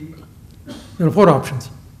B, there are four options.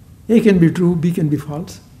 A can be true, B can be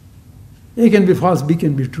false. A can be false, B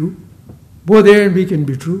can be true. Both A and B can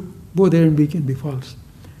be true, both A and B can be false.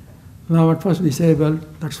 Now at first we say, well,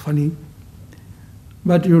 that's funny.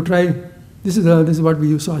 But you try, this is what we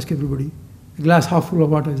used to ask everybody. The glass half full of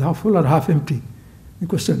water is half full or half empty? The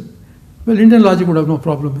question. Well, Indian logic would have no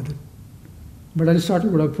problem with it. but Aristotle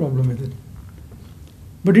would have a problem with it.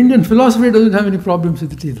 But Indian philosophy doesn't have any problems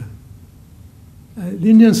with it either. The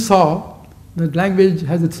Indians saw that language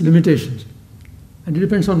has its limitations, and it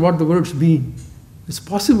depends on what the words mean. It's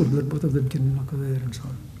possible that both of them can occur there and so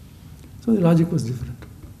on. So the logic was different.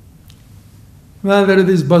 Well, there are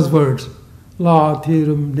these buzzwords: law,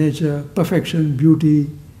 theorem, nature, perfection, beauty,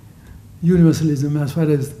 universalism, as far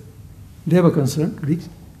as they were concerned, Greeks.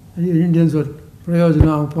 And the Indians were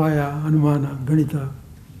prayojana, upaya, anumana, ganita,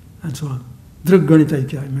 and so on. Drug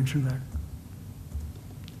ganita, I mentioned that.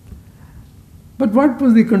 But what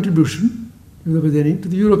was the contribution, if there was any, to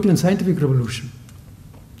the European scientific revolution?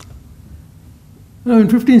 Now, in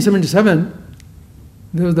 1577,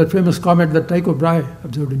 there was that famous comet that Tycho Brahe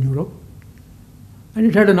observed in Europe, and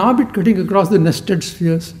it had an orbit cutting across the nested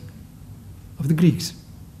spheres of the Greeks.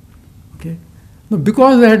 Okay? Now,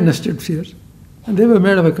 because they had nested spheres, and they were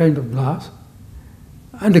made of a kind of glass,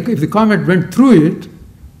 and if the comet went through it,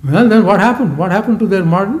 well, then what happened? What happened to their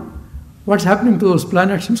model? What's happening to those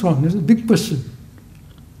planets and so on? There's a big question.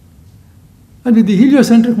 And with the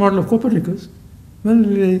heliocentric model of Copernicus, well,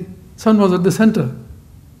 the sun was at the center.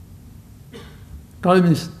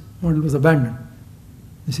 Ptolemy's model was abandoned.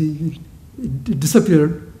 You see, it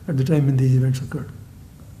disappeared at the time when these events occurred,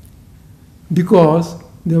 because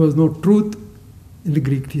there was no truth in the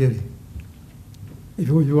Greek theory. If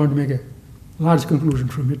you want to make a large conclusion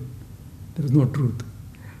from it, there is no truth.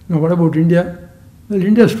 Now, what about India? Well,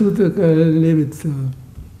 India's truth lay with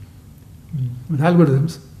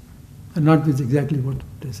algorithms, and not with exactly what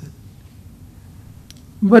they said.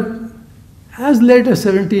 But as late as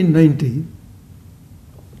 1790,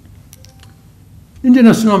 Indian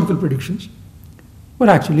astronomical predictions were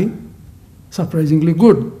actually surprisingly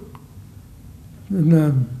good.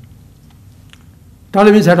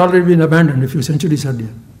 Ptolemy's had already been abandoned a few centuries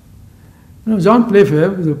earlier. John Playfair,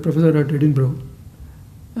 who was a professor at Edinburgh,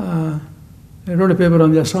 I wrote a paper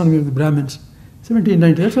on the astronomy of the Brahmins,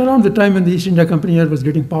 1790. That's around the time when the East India Company here was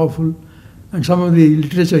getting powerful, and some of the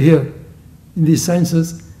literature here in these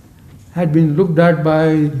sciences had been looked at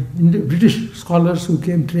by British scholars who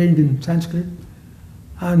came trained in Sanskrit,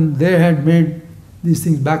 and they had made these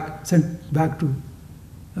things sent back to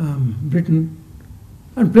Britain.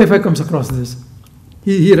 And Playfair comes across this.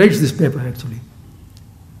 He writes this paper, actually.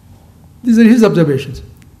 These are his observations.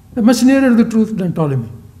 They're much nearer to the truth than Ptolemy.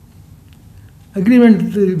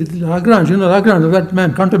 Agreement with Lagrange, Lagrange, that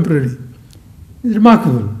man, contemporary, is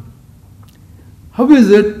remarkable. How is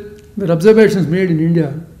it that observations made in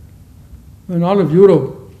India, when all of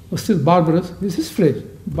Europe was still barbarous, this is his phrase,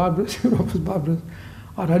 barbarous, Europe was barbarous,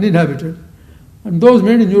 or uninhabited, and those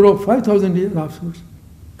made in Europe 5,000 years afterwards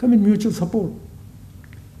come in mutual support?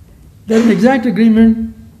 There's an exact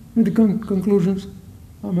agreement with the conclusions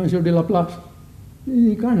of M. de Laplace.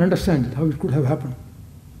 You can't understand it, how it could have happened,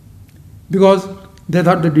 because they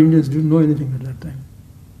thought that the Indians didn't know anything at that time.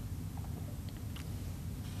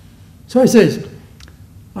 So he says,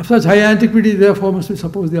 of such high antiquity, therefore, must we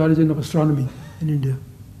suppose the origin of astronomy in India.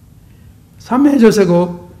 Some ages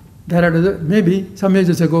ago, there had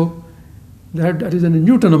arisen a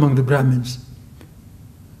Newton among the Brahmins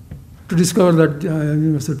to discover that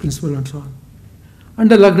universal principle and so on.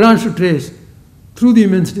 Under Lagrange to trace, through the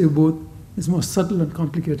immensity of both, its most subtle and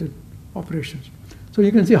complicated operations. So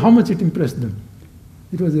you can see how much it impressed them.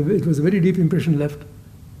 It was a very deep impression left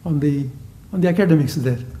on the academics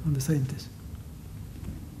there, on the scientists.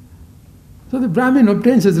 So the Brahmin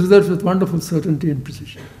obtains his results with wonderful certainty and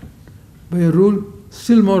precision, by a rule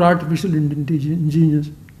still more artificial and ingenious,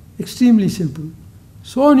 extremely simple,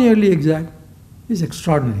 so nearly exact, is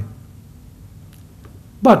extraordinary.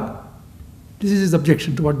 But this is his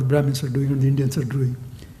objection to what the Brahmins are doing and the Indians are doing.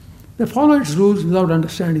 They follow its rules without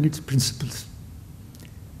understanding its principles.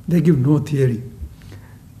 They give no theory.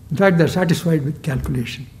 In fact, they're satisfied with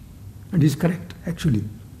calculation. And he's correct, actually.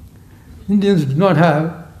 Indians do not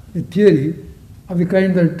have a theory of the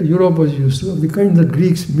kind that Europe was used to, of the kind that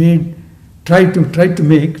Greeks tried to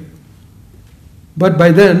make. But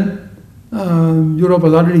by then, Europe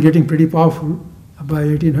was already getting pretty powerful by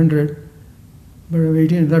 1800. But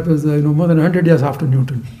that was more than 100 years after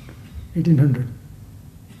Newton, 1800.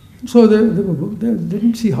 So they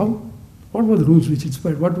didn't see what were the rules which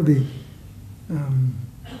inspired, what were the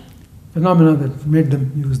phenomena that made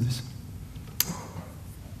them use this.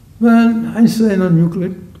 Well, Einstein on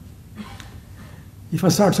Euclid, he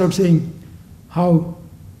first starts out saying how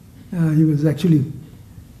he was actually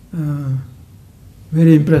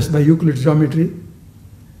very impressed by Euclid's geometry.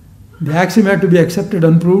 The axiom had to be accepted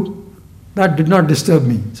unproved. That did not disturb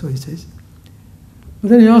me, so he says.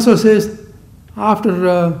 But then he also says, after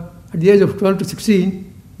at the age of 12 to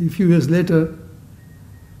 16, a few years later,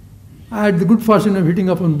 I had the good fortune of hitting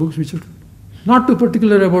upon books which were not too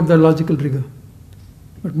particular about their logical rigor,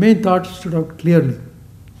 but main thoughts stood out clearly.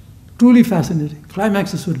 Truly fascinating.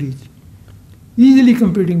 Climaxes were reached, easily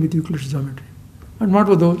competing with Euclid's geometry. And what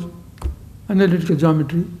were those? Analytical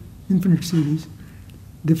geometry, infinite series,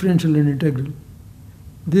 differential and integral.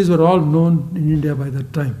 These were all known in India by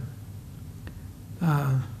that time.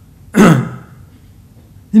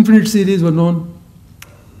 Infinite series were known.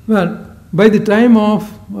 Well, by the time of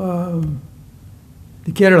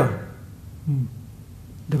the Kerala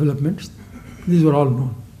developments, these were all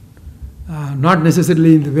known. Not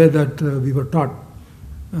necessarily in the way that we were taught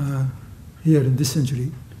here in this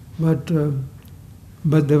century, but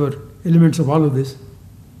there were elements of all of this.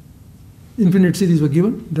 Infinite series were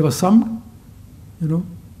given. There was summed,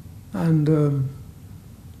 and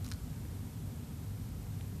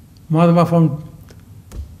Madhava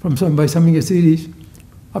found by summing a series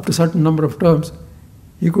up to a certain number of terms,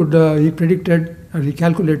 he predicted or he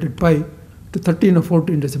calculated pi to 13 or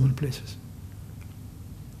 14 decimal places.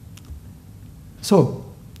 So,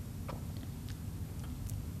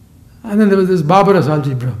 and then there was this barbarous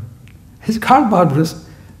algebra. It's called barbarous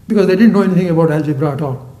because they didn't know anything about algebra at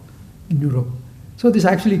all in Europe. So this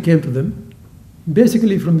actually came to them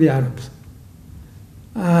basically from the Arabs.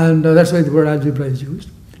 And that's why the word algebra is used.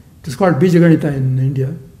 It is called Bijaganita in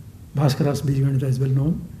India. Bhaskara's Bijaganita is well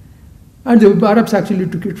known. And the Arabs actually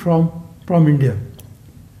took it from India.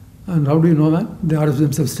 And how do you know that? The Arabs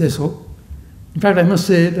themselves say so. In fact, I must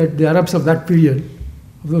say that the Arabs of that period,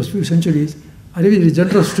 of those few centuries, are really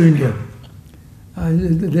generous to India.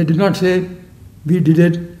 They did not say, we did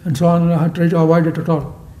it, and so on, and try to avoid it at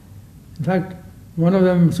all. In fact, one of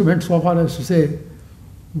them went so far as to say,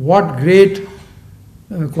 what great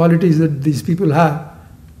qualities that these people have,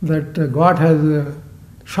 that God has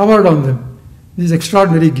showered on them, these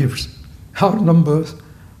extraordinary gifts, our numbers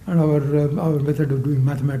and our method of doing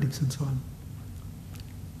mathematics and so on.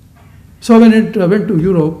 So when it went to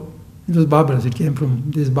Europe, it was barbarous. It came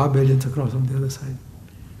from these barbarians across on the other side.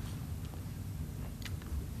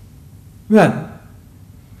 Well,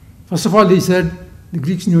 first of all, he said the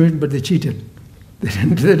Greeks knew it, but they cheated. They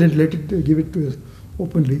didn't give it to us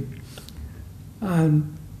openly.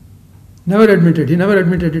 And he never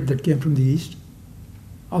admitted it that came from the East.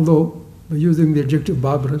 Although, by using the adjective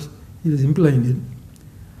barbarous, he was implying it.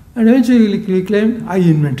 And eventually he claimed, I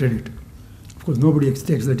invented it. Of course, nobody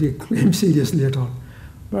takes that he claims seriously at all.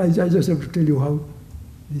 But I just have to tell you how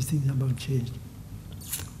these things have about changed.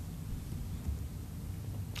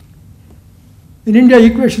 In India,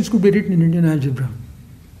 equations could be written in Indian algebra.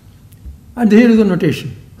 And here is the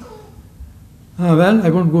notation. Well, I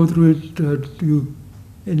won't go through it to you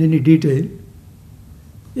in any detail.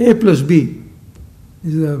 A plus B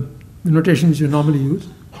is the notation which you normally use.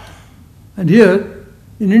 And here,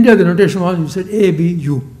 in India, the notation was, you said A, B,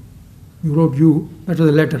 U. You wrote U, that was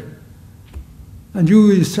a letter. And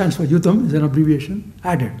U stands for Yutam, is an abbreviation,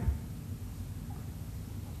 added.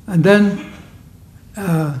 And then,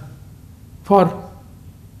 for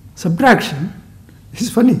subtraction, this is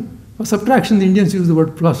funny. For subtraction, the Indians use the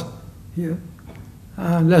word plus here.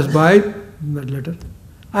 Less by, that letter,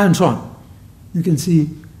 and so on. You can see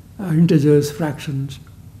integers, fractions,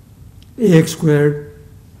 ax squared,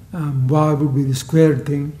 y would be the squared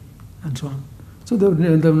thing, and so on. So the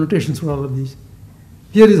notations for all of these.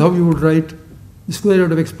 Here is how you would write the square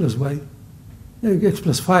root of x plus y. X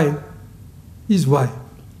plus 5 is y.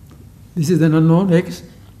 This is an unknown x.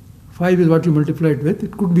 5 is what you multiply it with.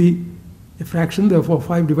 It could be a fraction, therefore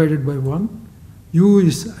 5 divided by 1. U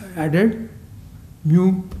is added.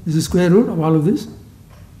 Mu is the square root of all of this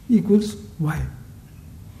equals y.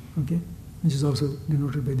 Okay, which is also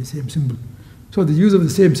denoted by the same symbol. So the use of the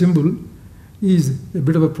same symbol is a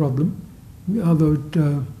bit of a problem, although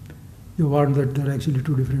you warned that there are actually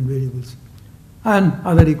two different variables. And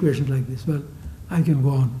other equations like this. Well, I can go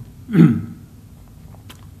on.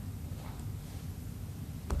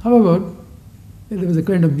 However, there was a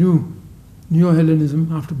kind of new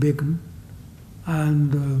Neo-Hellenism after Bacon,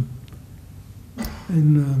 and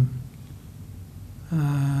in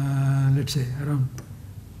let's say around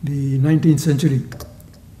the 19th century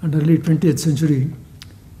and early 20th century,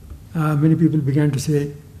 many people began to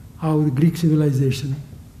say how the Greek civilization,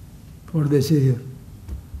 what do they say here?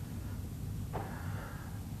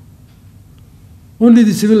 Only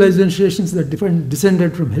the civilizations that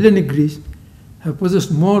descended from Hellenic Greece have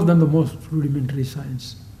possessed more than the most rudimentary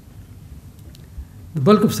science. The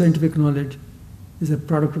bulk of scientific knowledge is a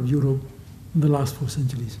product of Europe in the last 4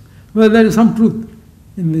 centuries. Well, there is some truth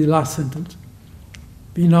in the last sentence.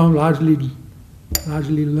 We now largely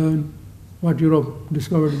learn what Europe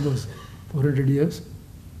discovered in those 400 years.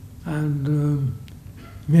 and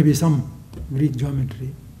maybe some Greek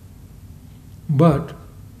geometry. But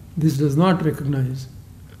this does not recognize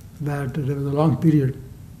that there was a long period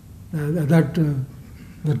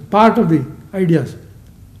that part of the ideas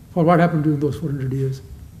for what happened during those 400 years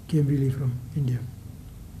came really from India.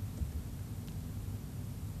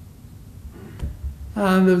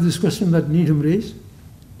 And there was this question that Needham raised.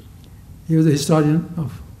 He was a historian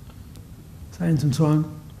of science and so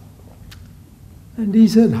on. And he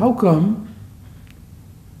said, how come?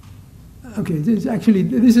 Okay, this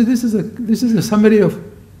is a summary of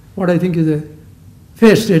what I think is a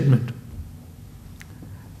fair statement.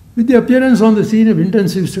 With the appearance on the scene of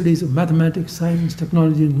intensive studies of mathematics, science,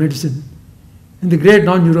 technology, and medicine in the great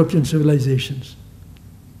non-European civilizations,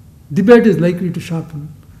 debate is likely to sharpen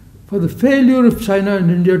for the failure of China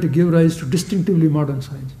and India to give rise to distinctively modern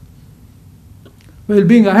science, while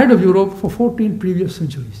being ahead of Europe for 14 previous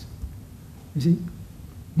centuries. You see,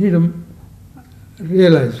 Needham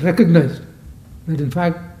recognized that in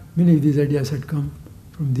fact many of these ideas had come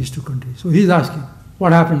from these two countries. So he's asking,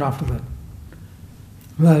 what happened after that?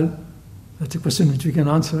 Well, that's a question which we can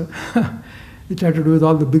answer. It had to do with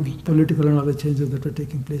all the big political and other changes that were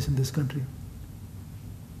taking place in this country.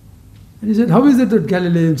 And he said, how is it that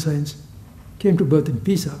Galilean science came to birth in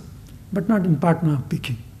Pisa, but not in Patna or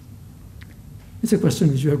Peking? It's a question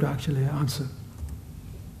which you have to actually answer.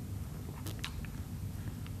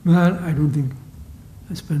 Well, I don't think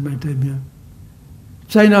I spend my time here.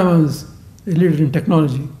 China was a leader in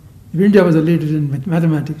technology. If India was a leader in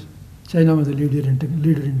mathematics, China was a leader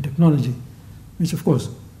in technology, which of course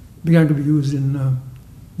began to be used in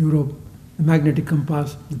Europe, the magnetic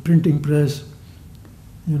compass, the printing press,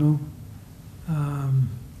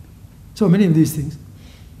 so many of these things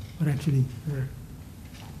are actually there.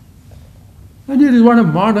 And here is what a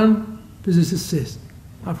modern physicist says,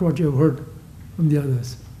 after what you have heard from the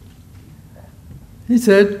others. He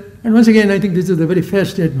said, and once again I think this is a very fair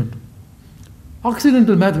statement,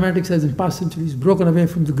 Occidental mathematics has in past centuries broken away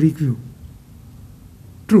from the Greek view.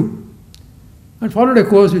 True. And followed a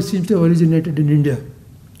course which seems to have originated in India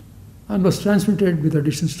and was transmitted with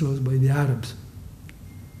additions to us by the Arabs.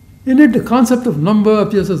 In it, the concept of number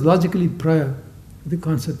appears as logically prior to the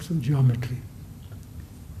concepts of geometry.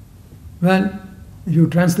 Well, if you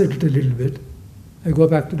translate it a little bit, I go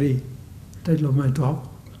back to the title of my talk.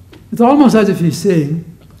 It's almost as if he's saying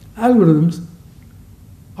algorithms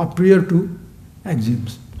are prior to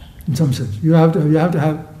axioms, in some sense. You have to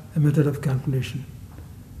have a method of calculation.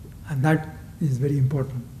 And that is very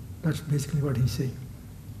important. That's basically what he's saying.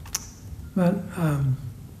 Well,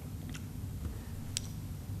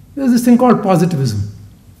 there's this thing called positivism.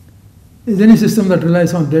 Is any system that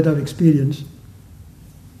relies on data of experience,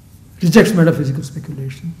 rejects metaphysical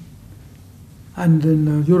speculation. And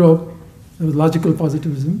in Europe, there was logical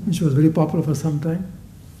positivism, which was very popular for some time.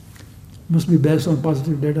 Must be based on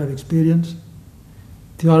positive data of experience.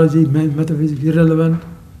 Theology, metaphysics, irrelevant.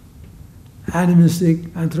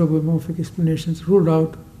 Animistic, anthropomorphic explanations ruled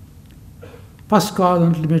out. First cause,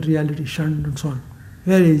 ultimate reality shunned, and so on.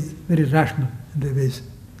 Very, very rational in their ways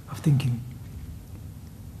of thinking.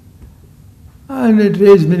 And it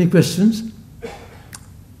raised many questions.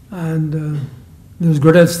 And there was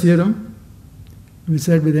Gödel's theorem. We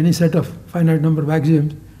said with any set of finite number of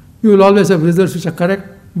axioms, you will always have results which are correct,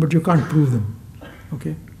 but you can't prove them.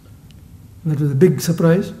 Okay? That was a big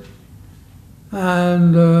surprise.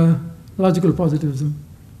 And logical positivism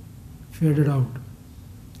faded out.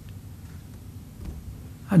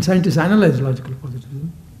 And scientists analyzed logical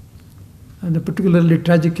positivism. And a particularly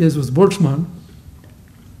tragic case was Boltzmann,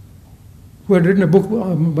 who had written a book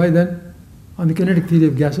by then on the kinetic theory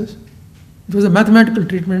of gases. It was a mathematical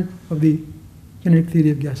treatment of the kinetic theory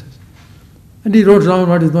of gases. And he wrote down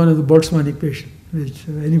what is known as the Boltzmann equation, which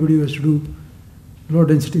anybody who has to do low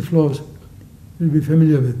density flows will be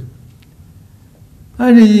familiar with.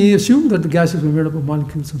 And he assumed that the gases were made up of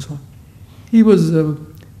molecules and so on. He was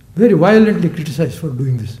very violently criticized for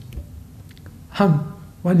doing this. And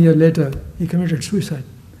 1 year later, he committed suicide.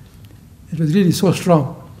 It was really so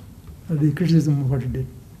strong, the criticism of what he did.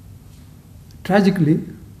 Tragically,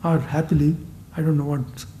 or happily, I don't know what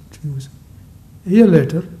to use, a year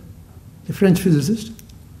later, a French physicist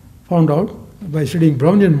found out by studying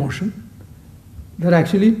Brownian motion that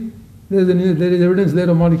actually there is evidence there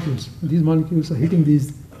of molecules. These molecules are hitting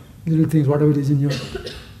these little things, whatever is in your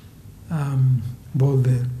bowl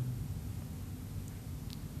there.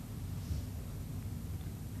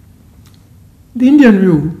 The Indian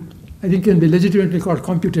view, I think, can be legitimately called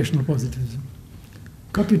computational positivism.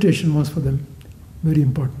 Computation was for them very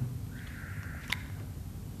important.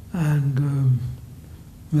 And,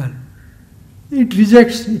 well,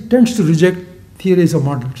 it tends to reject theories or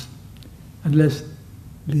models unless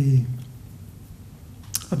the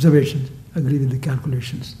observations agree with the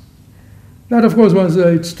calculations. That, of course, was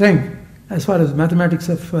its strength as far as mathematics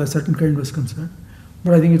of a certain kind was concerned,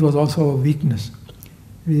 but I think it was also a weakness.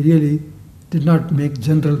 We really did not make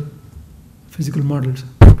general physical models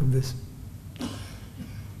out of this.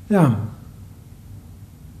 Yeah.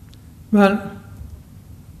 Well,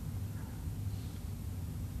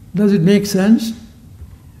 does it make sense?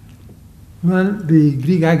 Well, the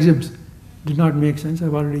Greek axioms did not make sense.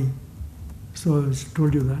 I've already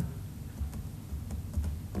told you that.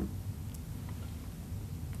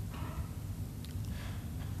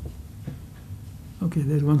 Okay,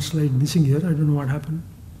 there's one slide missing here. I don't know what happened.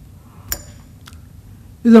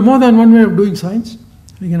 Is there more than one way of doing science?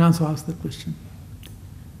 We can also ask that question.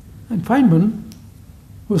 And Feynman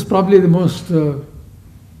was probably the most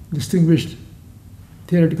distinguished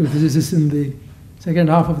theoretical physicist in the second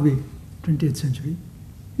half of the 20th century.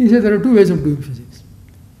 He said there are two ways of doing physics,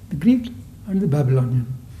 the Greek and the Babylonian.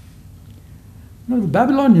 Now, the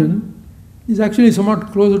Babylonian is actually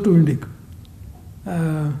somewhat closer to Indic,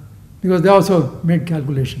 because they also made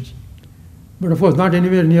calculations. But of course, not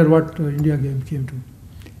anywhere near what India came to.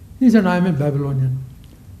 He said, I am a Babylonian.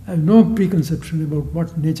 I have no preconception about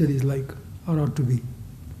what nature is like or ought to be.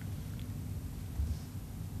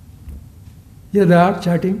 Here they are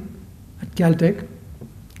chatting at Caltech.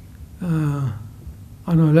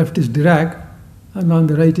 On our left is Dirac, and on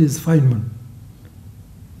the right is Feynman.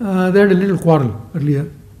 They had a little quarrel earlier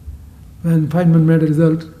when Feynman made a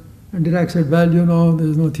result, and Dirac said, well, you know,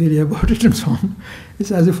 there's no theory about it, and so on.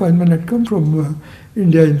 It's as if Feynman had come from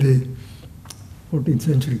India in the 14th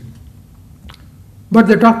century. But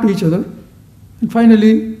they talked to each other, and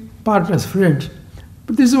finally part as friends.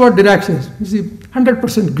 But this is what Dirac says. You see,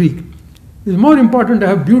 100% Greek. It's more important to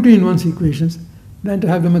have beauty in one's equations than to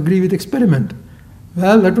have them agree with experiment.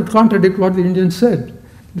 Well, that would contradict what the Indians said.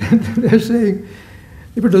 They're saying,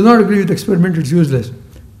 if it does not agree with experiment, it's useless.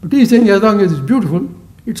 But he's saying, as long as it's beautiful,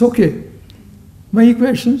 it's okay. My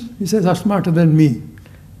equations, he says, are smarter than me.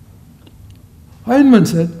 Feynman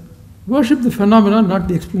said, worship the phenomenon, not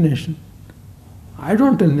the explanation. I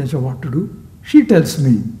don't tell nature what to do. She tells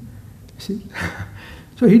me. See?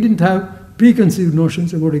 So he didn't have preconceived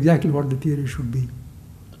notions about exactly what the theory should be.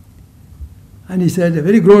 And he said, a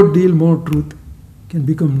very great deal more truth can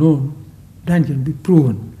become known than can be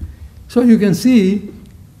proven. So you can see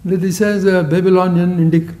that this has a Babylonian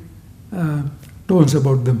Indic tones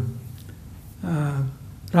about them,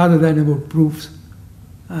 rather than about proofs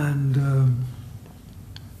and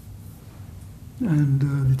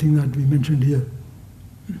the thing that we mentioned here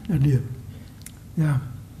earlier. Yeah.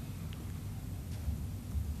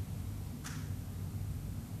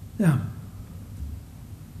 Yeah.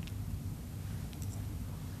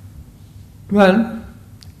 Well,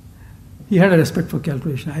 he had a respect for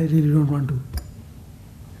calculation. I really don't want to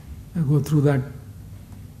go through that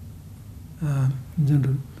in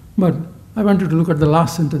general. But I wanted to look at the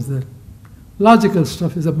last sentence there. Logical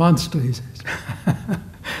stuff is a monster, he says.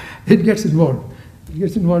 It gets involved. It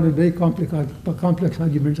gets involved in very complex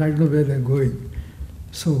arguments. I don't know where they're going.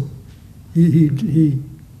 So he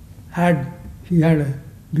had a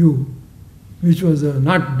view which was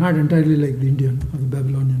not entirely like the Indian or the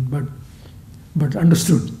Babylonian, but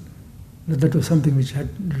understood that was something which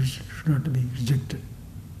should not be rejected.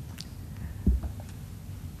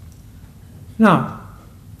 Now,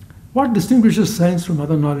 what distinguishes science from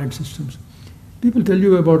other knowledge systems? People tell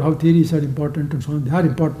you about how theories are important and so on. They are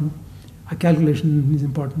important. A calculation is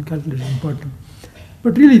important, calculation is important.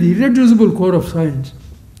 But really the irreducible core of science,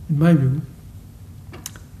 in my view,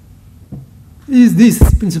 is these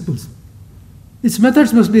principles. Its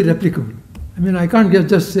methods must be replicable. I mean, I can't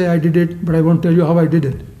just say I did it, but I won't tell you how I did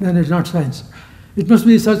it. Then it's not science. It must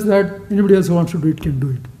be such that anybody else who wants to do it can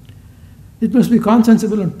do it. It must be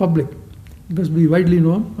consensible and public. It must be widely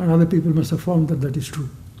known, and other people must have found that that is true.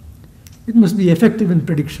 It must be effective in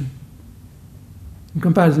prediction, in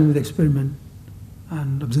comparison with experiment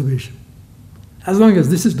and observation. As long as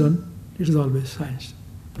this is done, it is always science.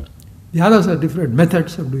 The others are different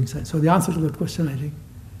methods of doing science. So the answer to that question, I think,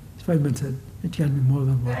 as Feynman said, it can be more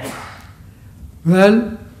than one.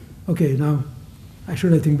 Well, okay, now I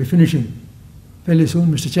should, I think, be finishing fairly soon,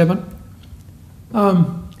 Mr. Chairman.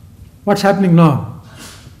 What's happening now?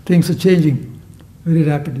 Things are changing very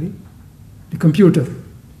rapidly. The computer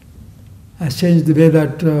has changed the way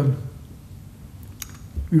that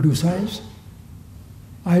we do science.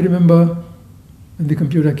 I remember when the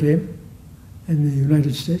computer came in the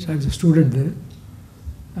United States, I was a student there.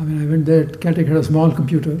 I mean, I went there, Caltech had a small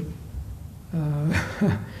computer.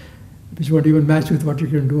 which won't even match with what you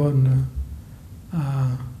can do on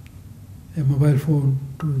a mobile phone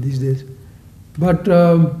these days. But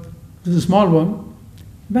this is a small one.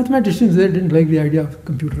 Mathematicians there didn't like the idea of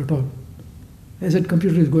computer at all. They said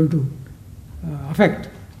computer is going to affect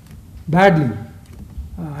badly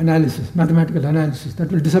analysis, mathematical analysis,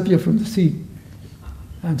 that will disappear from the sea.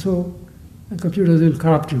 And so computers will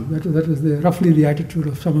corrupt you. That was roughly the attitude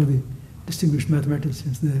of some of the distinguished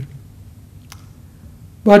mathematicians there.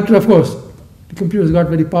 But of course, the computers got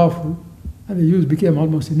very powerful and the use became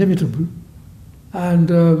almost inevitable. And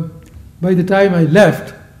by the time I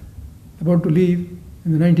left, about to leave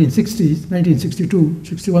in the 1960s, 1962,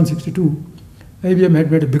 61, 62, IBM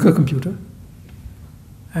had made a bigger computer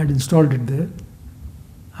and installed it there.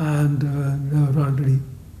 And they were already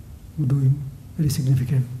doing very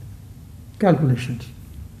significant calculations.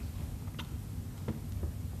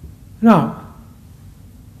 Now,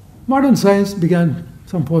 modern science began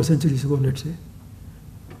some 4 centuries ago, let's say.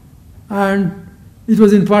 And it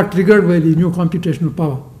was in part triggered by the new computational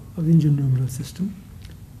power of the Indian numeral system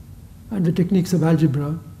and the techniques of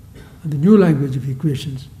algebra and the new language of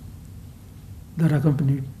equations that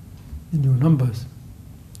accompanied the new numbers.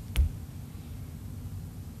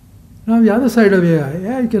 Now, the other side of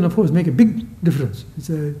AI can, of course, make a big difference.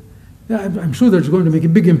 I'm sure that it's going to make a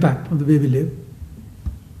big impact on the way we live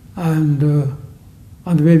and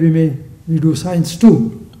on the way we do science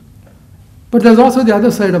too. But there's also the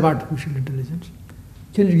other side of artificial intelligence.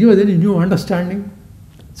 Can it give us any new understanding,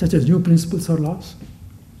 such as new principles or laws?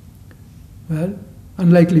 Well,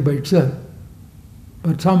 unlikely by itself,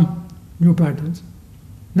 but some new patterns,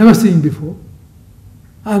 never seen before,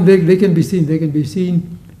 and they can be seen. They can be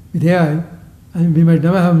seen with AI, and we might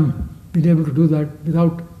never have been able to do that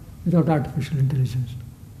without artificial intelligence.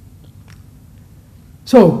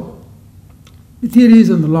 So, the theories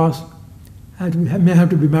and the laws may have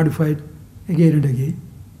to be modified again and again.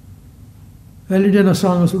 Well, Indian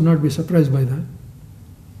astronomers would not be surprised by that,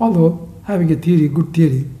 although having a theory, good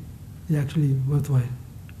theory, is actually worthwhile.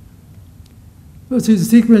 So it's a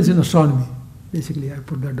sequence in astronomy. Basically, I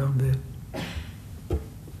put that down there.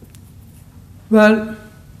 Well,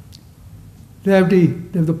 they have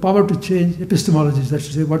the power to change epistemologies, that's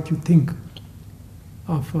to say what you think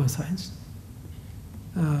of science.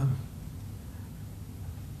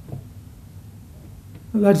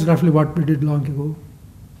 That's roughly what we did long ago.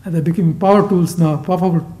 And they became powerful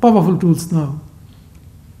tools now,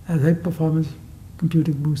 as high performance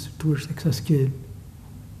computing moves towards exascale,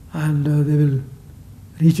 and they will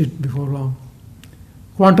reach it before long.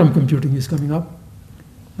 Quantum computing is coming up,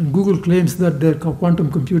 and Google claims that their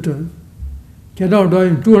quantum computer can now do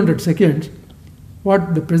in 200 seconds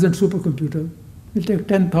what the present supercomputer will take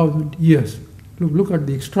 10,000 years. Look at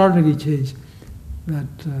the extraordinary change that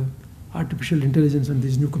artificial intelligence and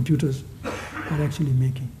these new computers are actually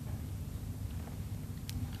making.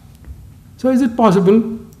 So is it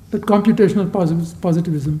possible that computational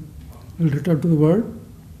positivism will return to the world?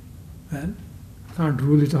 Well, can't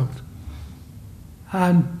rule it out.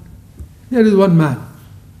 And there is one man.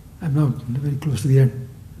 I'm now very close to the end.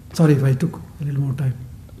 Sorry if I took a little more time.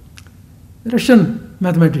 The Russian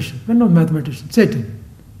mathematician, well-known mathematician, Satan.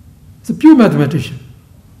 He's a pure mathematician.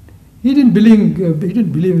 He didn't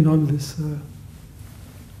believe in all this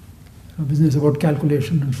business about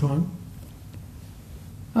calculation and so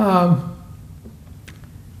on.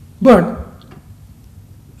 But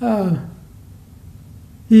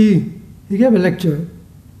he gave a lecture.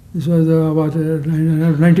 This was about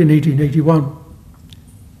 1981,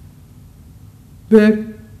 where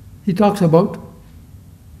he talks about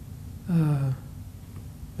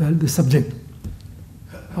the subject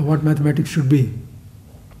of what mathematics should be.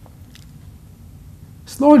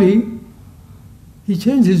 Slowly, he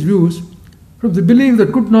changed his views from the belief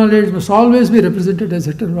that good knowledge must always be represented as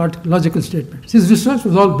heterological statements. His research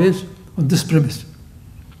was all based on this premise.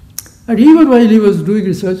 And even while he was doing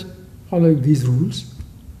research following these rules,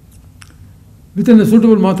 within a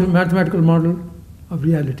suitable mathematical model of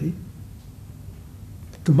reality,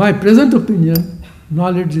 to my present opinion,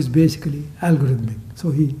 knowledge is basically algorithmic.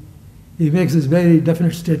 So he makes this very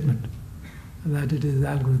definite statement that it is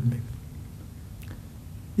algorithmic.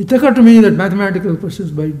 It occurred to me that mathematical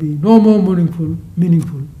questions might be no more meaningful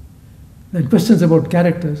than questions about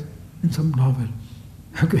characters in some novel.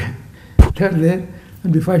 Okay, they're there,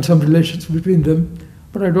 and we find some relations between them,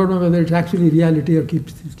 but I don't know whether it's actually reality or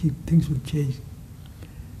things will change.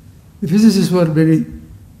 The physicists were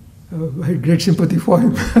I had great sympathy for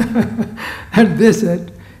him, and they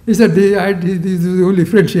said, these are the only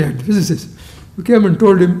friends he had, physicists, who came and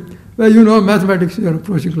told him, well, you know, mathematics, you're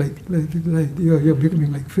approaching like you're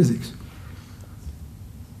becoming like physics.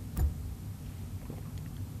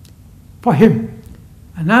 For him,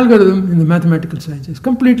 an algorithm in the mathematical science is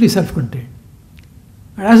completely self-contained.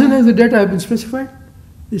 And as soon as the data have been specified,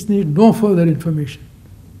 it needs no further information.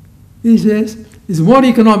 He says it's more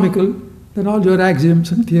economical than all your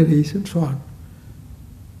axioms and theories and so on.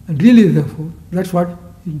 And really, therefore, that's what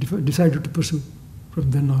he decided to pursue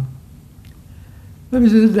from then on.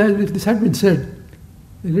 If this had been said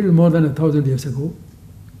a little more than 1,000 years ago,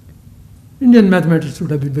 Indian mathematicians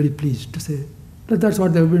would have been very pleased to say that that's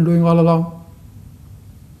what they've been doing all along.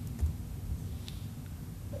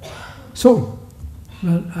 So,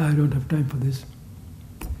 well, I don't have time for this.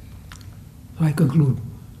 So I conclude.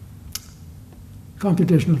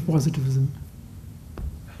 Computational positivism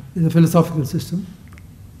is a philosophical system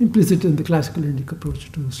implicit in the classical Indic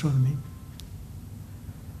approach to astronomy,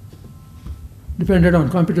 depended on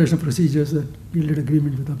computational procedures that yielded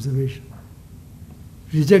agreement with observation,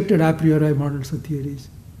 rejected a priori models or theories.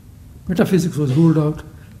 Metaphysics was ruled out.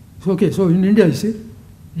 Okay, so in India, you see,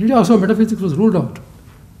 in India also metaphysics was ruled out.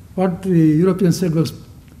 What the Europeans said was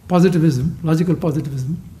positivism, logical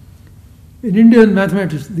positivism. In Indian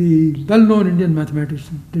mathematics, the well-known Indian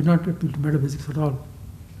mathematician did not appeal to metaphysics at all.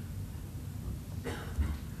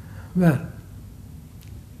 Well,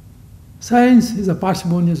 science is a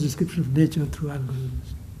parsimonious description of nature through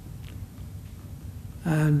algorithms.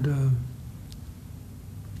 And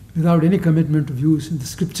without any commitment of use in the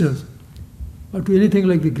scriptures, or to anything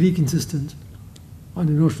like the Greek insistence on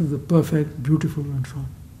the notion of the perfect, beautiful, and so on.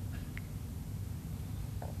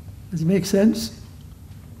 Does it make sense?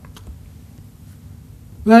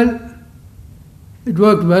 Well, it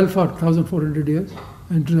worked well for 1,400 years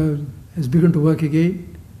and has begun to work again.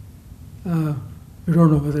 We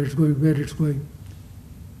don't know whether it's going, where it's going.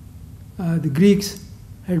 The Greeks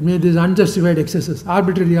had made these unjustified excesses,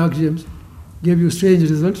 arbitrary axioms, gave you strange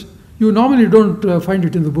results. You normally don't find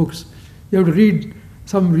it in the books. You have to read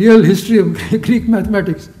some real history of Greek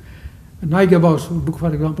mathematics. Naigebau's book,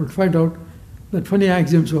 for example, to find out that funny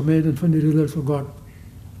axioms were made and funny results were got.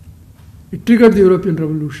 It triggered the European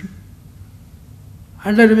Revolution.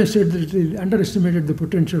 Underestimated the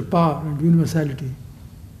potential power and universality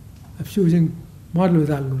of choosing model with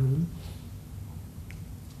algorithm.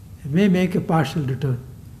 It may make a partial return.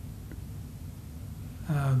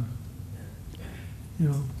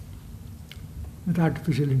 With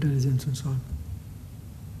artificial intelligence and so on.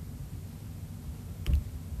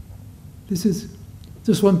 This is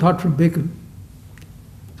just one thought from Bacon.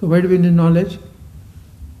 So why do we need knowledge?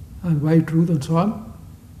 And why truth and so on?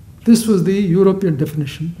 This was the European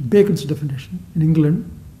definition, Bacon's definition in England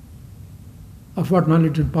of what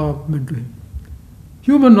knowledge and power meant to him.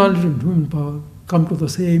 Human knowledge and human power come to the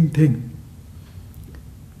same thing.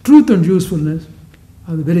 Truth and usefulness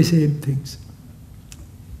are the very same things.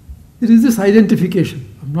 It is this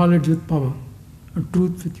identification of knowledge with power and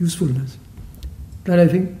truth with usefulness that I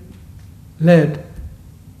think led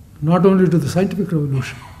not only to the scientific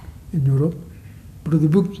revolution in Europe, but to the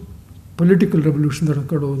big political revolution that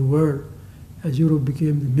occurred over the world as Europe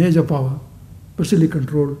became the major power, virtually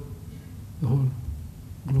controlled the whole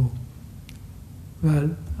globe.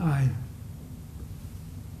 Well,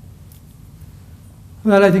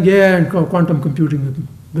 I think AI and quantum computing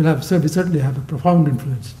will certainly have a profound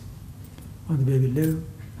influence on the way we live.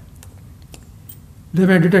 They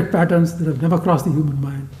may detect patterns that have never crossed the human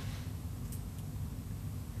mind.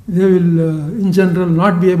 They will, in general,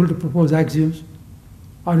 not be able to propose axioms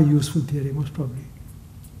or a useful theory, most probably.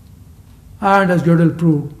 And as Gödel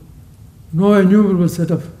proved, no enumerable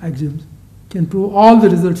set of axioms can prove all the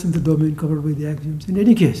results in the domain covered by the axioms in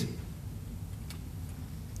any case.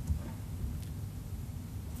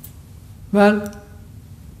 Well,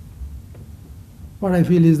 what I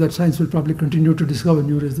feel is that science will probably continue to discover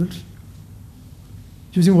new results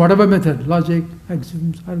using whatever method, logic,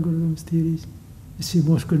 axioms, algorithms, theories, is see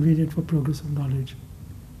most convenient for progress of knowledge.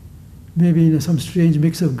 Maybe in some strange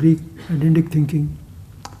mix of Greek and Indic thinking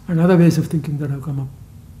and other ways of thinking that have come up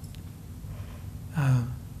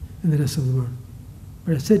in the rest of the world.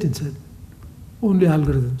 But as Satan said, only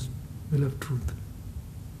algorithms will have truth.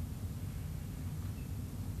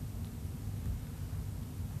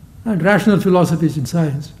 And rational philosophies in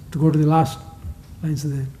science, to go to the last lines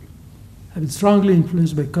there, have been strongly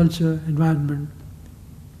influenced by culture, environment,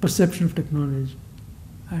 perception of technology,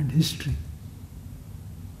 and history.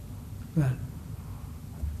 Well,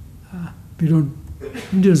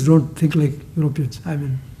 Indians don't think like Europeans. I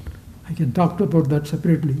mean, I can talk about that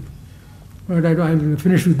separately, but I'll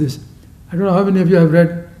finish with this. I don't know how many of you have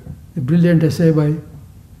read the brilliant essay by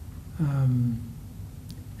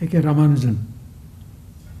A.K. Ramanujan.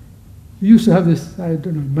 We used to have this, I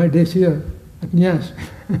don't know, in my days here at NIAS,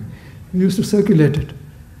 we used to circulate it.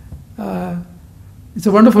 It's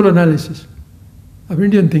a wonderful analysis of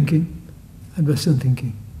Indian thinking and Western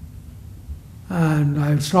thinking. And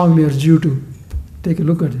I strongly urge you to take a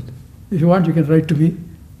look at it. If you want, you can write to me.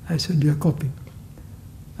 I send you a copy.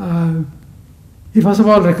 He first of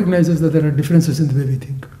all recognizes that there are differences in the way we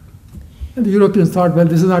think. And the Europeans thought, well,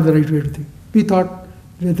 this is not the right way to think. We thought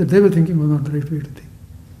that they were thinking was not the right way to think.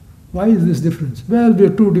 Why is this difference? Well, we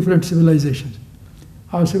are two different civilizations.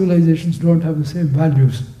 Our civilizations don't have the same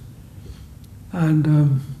values.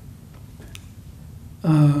 And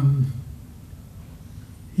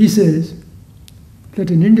he says that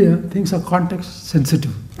in India, things are context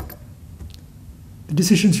sensitive. The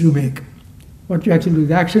decisions you make, what you actually do,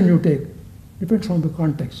 the action you take, depends on the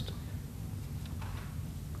context.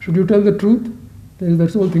 Should you tell the truth? There is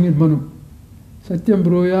that whole thing in Manu. Satyam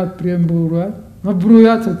bruyat, priyam bruyat, na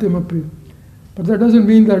bruyat satyam apriyam. But that doesn't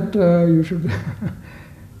mean that you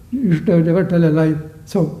should never tell a lie.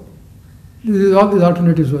 So, all these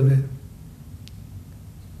alternatives were there.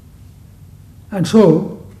 And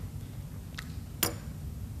so,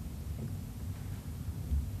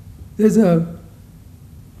 there's the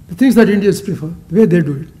things that Indians prefer, the way they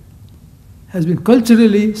do it, has been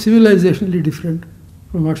culturally, civilizationally different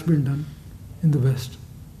from what's been done in the West.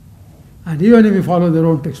 And even if we follow their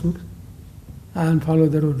own textbooks and follow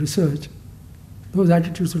their own research, those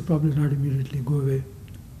attitudes will probably not immediately go away,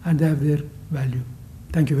 and they have their value.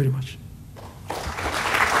 Thank you very much.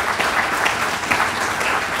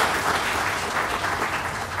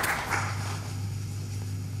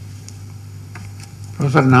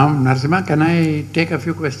 Professor Narasimha, can I take a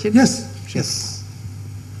few questions? Yes. Yes.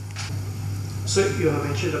 So you have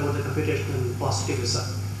mentioned about the computational positivism.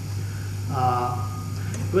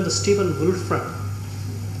 Even the Stephen Wolfram,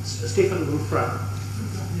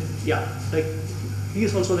 yeah, like he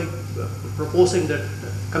is also like proposing that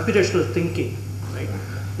computational thinking, right?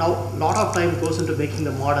 Now, a lot of time goes into making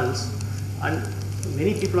the models, and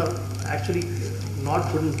many people are actually not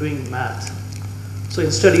good in doing math. So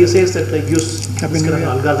instead, he says that like use this kind of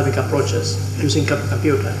algorithmic approaches using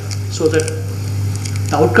computer, so that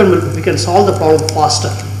the outcome will, we can solve the problem faster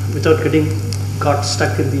without getting got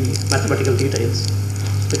stuck in the mathematical details.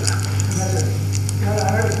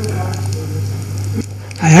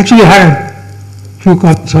 I actually had a few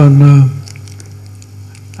copies on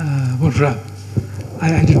Wolfram.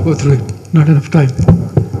 I didn't go through it, not enough time.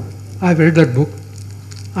 I've read that book,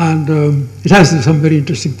 and it has some very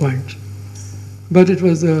interesting points. But it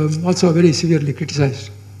was also very severely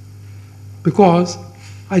criticized, because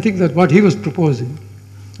I think that what he was proposing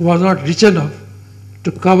was not rich enough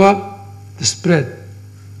to cover the spread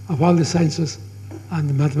of all the sciences and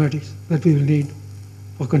the mathematics that we will need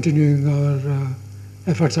for continuing our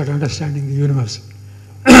efforts at understanding the universe.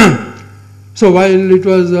 So while it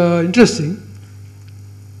was interesting,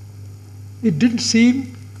 it didn't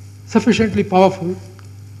seem sufficiently powerful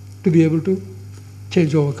to be able to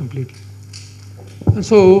change over completely. And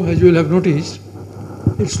so, as you will have noticed,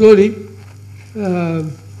 it slowly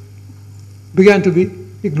began to be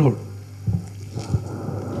ignored.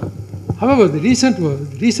 However, the recent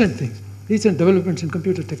developments in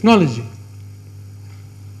computer technology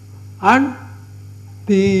and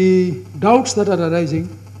the doubts that are arising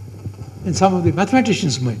in some of the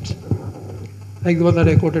mathematicians' minds, like the one that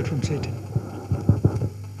I quoted from Satan,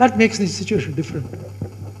 that makes the situation different.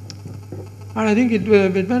 And I think it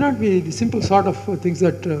may not be the simple sort of things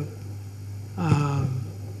that,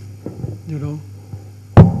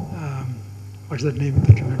 what's that name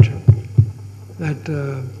that you mentioned?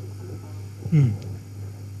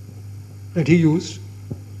 That he used,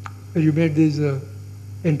 where you made these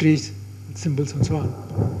entries, symbols, and so on.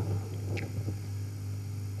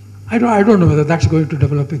 I don't know whether that's going to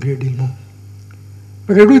develop a great deal more.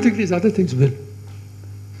 But I do think these other things will.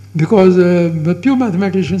 Because the pure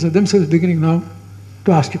mathematicians are themselves beginning now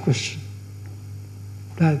to ask a question.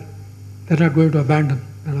 That they're not going to abandon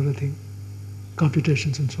that other thing,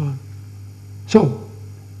 computations and so on. So,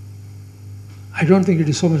 I don't think it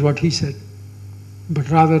is so much what he said, but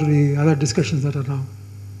rather the other discussions that are now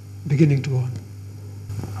beginning to go on.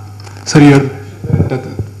 Sir, you mentioned that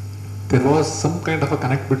there was some kind of a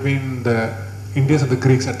connect between the Indians and the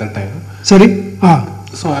Greeks at that time. Sorry?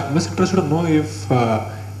 So I was interested to know if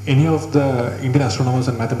any of the Indian astronomers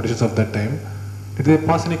and mathematicians of that time, did they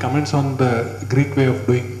pass any comments on the Greek way of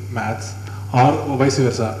doing maths, or vice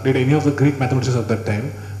versa? Did any of the Greek mathematicians of that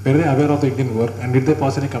time, were they aware of the Indian work, and did they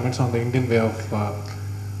pass any comments on the Indian way of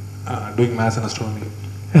doing maths and astronomy?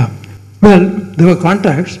 Yeah. Well, there were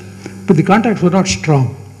contacts, but the contacts were not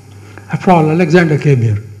strong. After all, Alexander came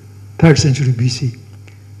here, 3rd century BC.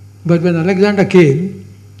 But when Alexander came,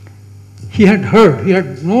 he had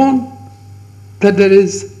known that there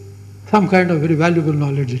is some kind of very valuable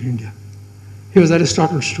knowledge in India. He was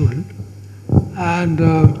Aristotle's student, and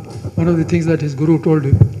one of the things that his guru told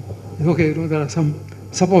him is, okay, there are some,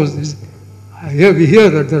 suppose we hear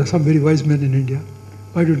that there are some very wise men in India.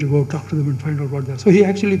 Why don't you go talk to them and find out what they are? So he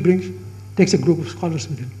actually takes a group of scholars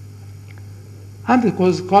with him. And the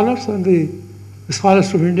scholars and the scholars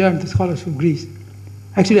from India and the scholars from Greece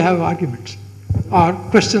actually have arguments or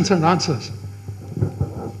questions and answers.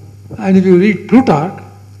 And if you read Plutarch,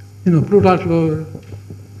 Plutarch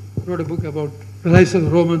wrote a book about the lives of the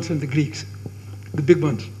Romans and the Greeks, the big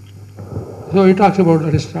ones. So he talks about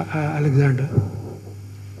Alexander.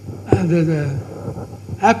 And there's an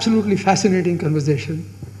absolutely fascinating conversation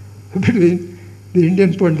between the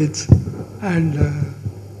Indian pundits and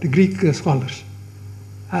the Greek scholars.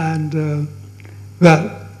 And,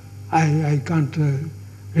 well, I can't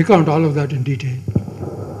recount all of that in detail.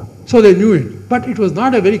 So they knew it, but it was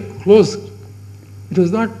not a very close, it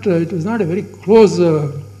was not a very close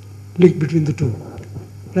link between the two.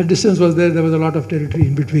 That distance was there was a lot of territory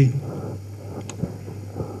in between.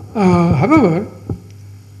 However,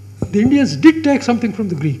 the Indians did take something from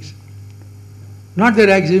the Greeks. Not their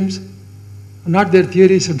axioms, not their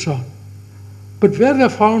theories and so on. But where they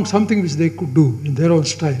found something which they could do in their own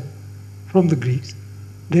style from the Greeks,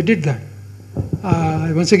 they did that.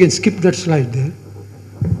 I once again skipped that slide there.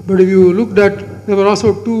 But if you looked at, there were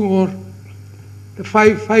also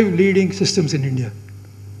five leading systems in India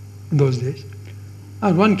in those days.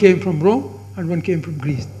 And one came from Rome and one came from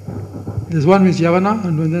Greece. There's one which is Yavana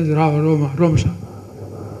and one is Romasha.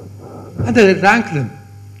 And they rank them.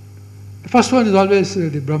 The first one is always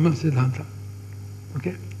the Brahma Siddhanta.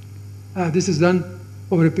 Okay? This is done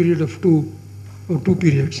over a period of two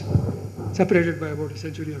periods, separated by about a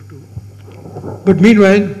century or two. But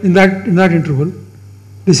meanwhile, in that interval,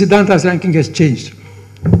 the Siddhanta's ranking has changed.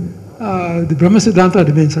 The Brahma Siddhanta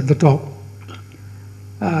remains at the top.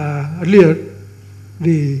 Earlier,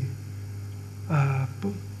 the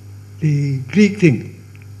Greek thing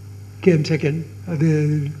came second.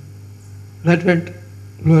 That went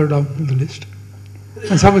lower down on the list.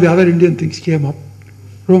 And some of the other Indian things came up.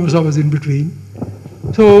 Romasha was in between.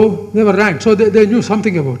 So they were ranked. So they knew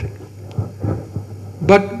something about it.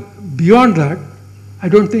 But beyond that, I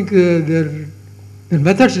don't think their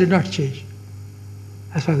methods did not change,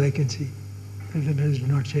 as far as I can see. Their methods did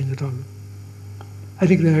not change at all. I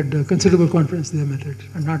think they had considerable confidence in their methods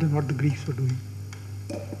and not in what the Greeks were doing.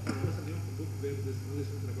 What is the name of the book where this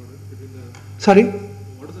conversation is recorded between the... Sorry?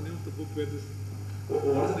 What is the name of the book where this...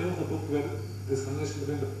 What is the name of the book where this conversation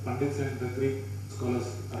between the Pandits and the Greek scholars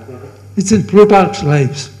are recorded? It's in Plutarch's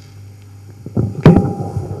Lives. Okay?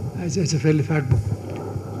 It's a fairly fat book.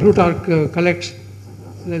 Plutarch collects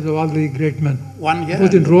the lives of all the great men,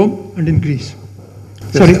 both in Rome and in Greece.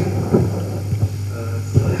 Yes, Sorry? You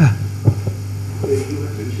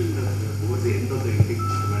had mentioned that towards the end of the Indic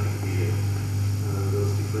systematic period, there was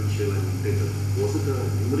differential and integer. Was it a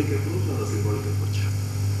numeric approach or a symbolic approach?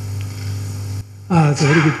 That's a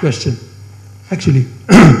very good question, actually.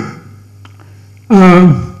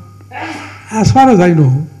 As far as I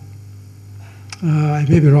know, I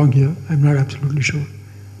may be wrong here, I'm not absolutely sure.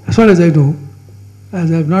 As far as I know,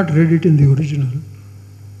 as I have not read it in the original,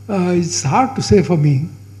 it's hard to say for me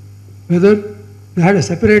whether they had a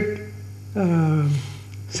separate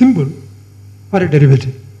symbol for a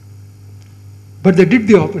derivative. But they did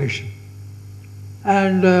the operation.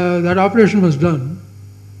 And that operation was done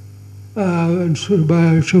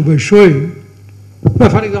by showing, well,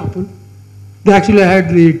 for example, they actually had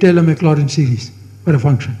the Taylor-Maclaurin series for a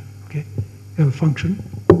function. Okay? You have a function,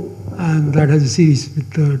 and that has a series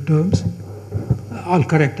with terms, all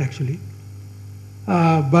correct actually.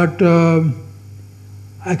 But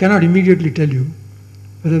I cannot immediately tell you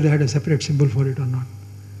whether they had a separate symbol for it or not.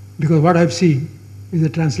 Because what I've seen is a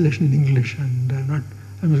translation in English, and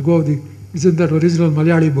I must go with it's in that original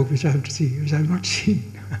Malayali book which I have to see, which I have not seen.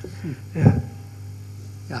 Yeah.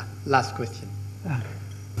 Yeah, last question.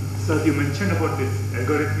 So you mentioned about this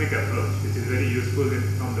algorithmic approach, which is very useful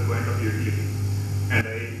from the point of utility, and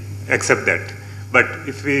I accept that. But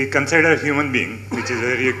if we consider a human being, which is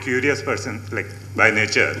a very curious person, like by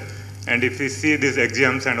nature, and if we see these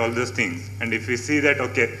axioms and all those things, and if we see that,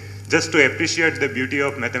 okay, just to appreciate the beauty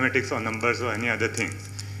of mathematics or numbers or any other things,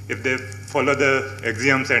 if they follow the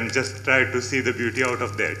axioms and just try to see the beauty out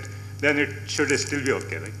of that, then it should still be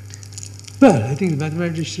okay, right? Well, I think the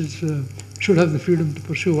mathematicians should have the freedom to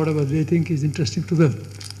pursue whatever they think is interesting to them.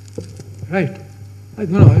 Right? I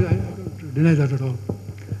don't deny that at all.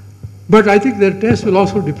 But I think their taste will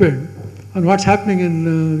also depend on what's happening in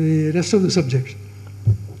the rest of the subjects.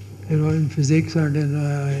 in physics and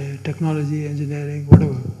in technology, engineering,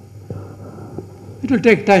 whatever. It will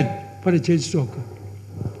take time for a change to occur.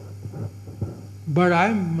 But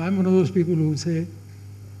I'm one of those people who say,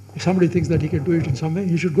 if somebody thinks that he can do it in some way,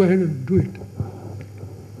 he should go ahead and do it.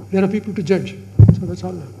 There are people to judge, so that's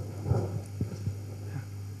all.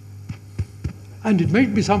 And it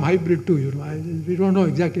might be some hybrid too, we don't know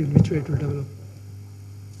exactly in which way it will develop.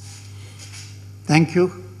 Thank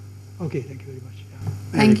you. Okay, thank you very much.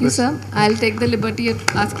 Thank you, sir. I'll take the liberty of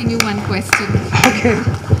asking you one question. Okay,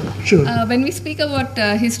 sure. When we speak about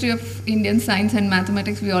history of Indian science and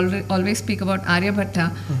mathematics, we always speak about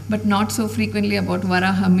Aryabhatta, but not so frequently about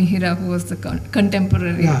Varaha Mihira, who was the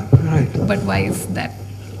contemporary. Yeah, right. But why is that?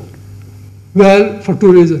 Well, for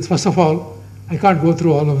two reasons. First of all, I can't go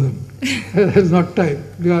through all of them. There's not time,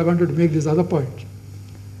 because I wanted to make this other point.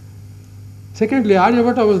 Secondly,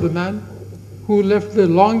 Aryabhatta was the man who left the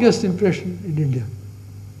longest impression in India.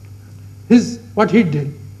 What he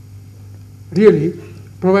did really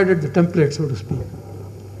provided the template, so to speak.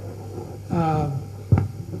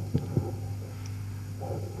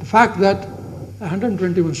 The fact that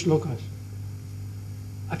 121 shlokas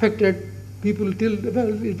affected people till,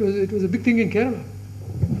 well, it was a big thing in Kerala.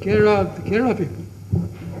 The Kerala people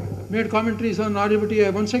made commentaries on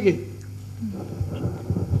Aryabhatta once again.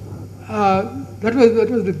 That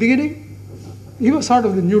was the beginning. He was sort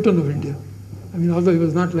of the Newton of India. I mean, although he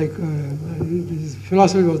was not like, his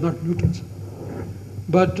philosophy was not Newton's.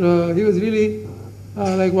 But he was really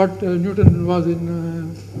like what Newton was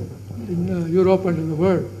in Europe and in the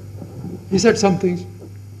world. He said some things,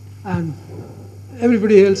 and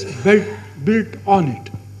everybody else built on it,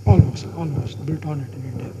 almost built on it in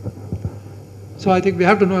India. So I think we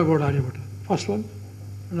have to know about Aryabhatta, first one,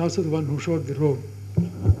 and also the one who showed the road,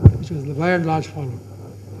 which was by and large followed.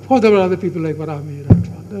 Of course, there were other people like Varaha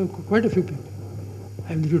Mihira, there were quite a few people.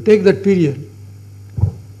 And if you take that period,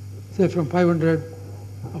 say from 500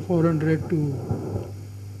 or 400 to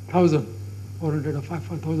 1,000, 400 or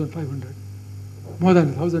 5,500, more than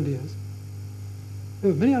 1,000 years,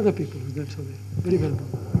 there were many other people who did so very well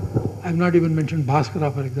known. I have not even mentioned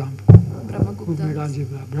Bhaskara, for example, who made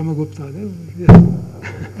algebra, Brahmagupta.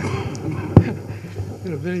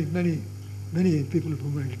 There are many people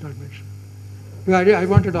whom I did not mention. I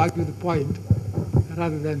wanted to argue the point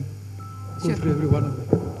rather than go through every one of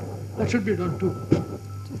them. That should be done too.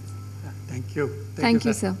 Thank you. Thank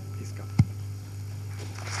you, sir. Please come.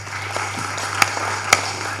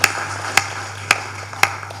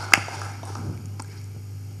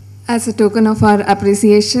 As a token of our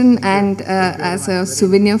appreciation and as a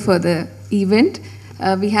souvenir for the event,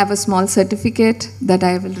 we have a small certificate that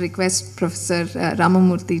I will request Professor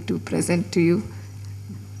Ramamurthy to present to you.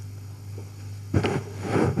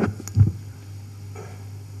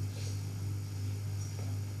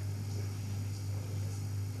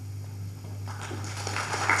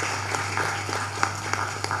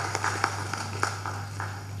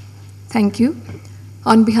 Thank you.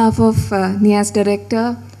 On behalf of NIAS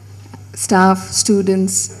Director, staff,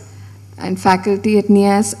 students, and faculty at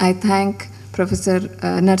NIAS, I thank Professor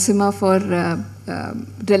Narasimha for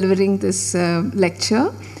delivering this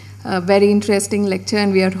lecture. A very interesting lecture,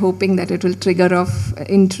 and we are hoping that it will trigger off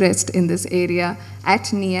interest in this area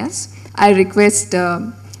at NIAS. I request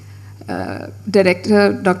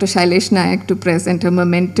Director Dr. Shailesh Nayak to present a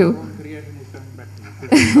memento.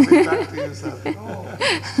 Coming back to you, sir.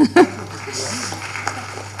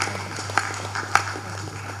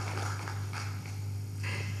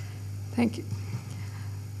 Thank you.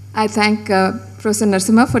 I thank Professor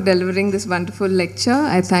Narasimha for delivering this wonderful lecture.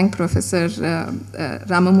 I thank Professor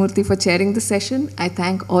Ramamurthy for chairing the session. I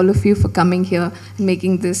thank all of you for coming here and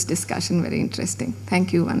making this discussion very interesting.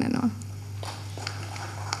 Thank you, one and all.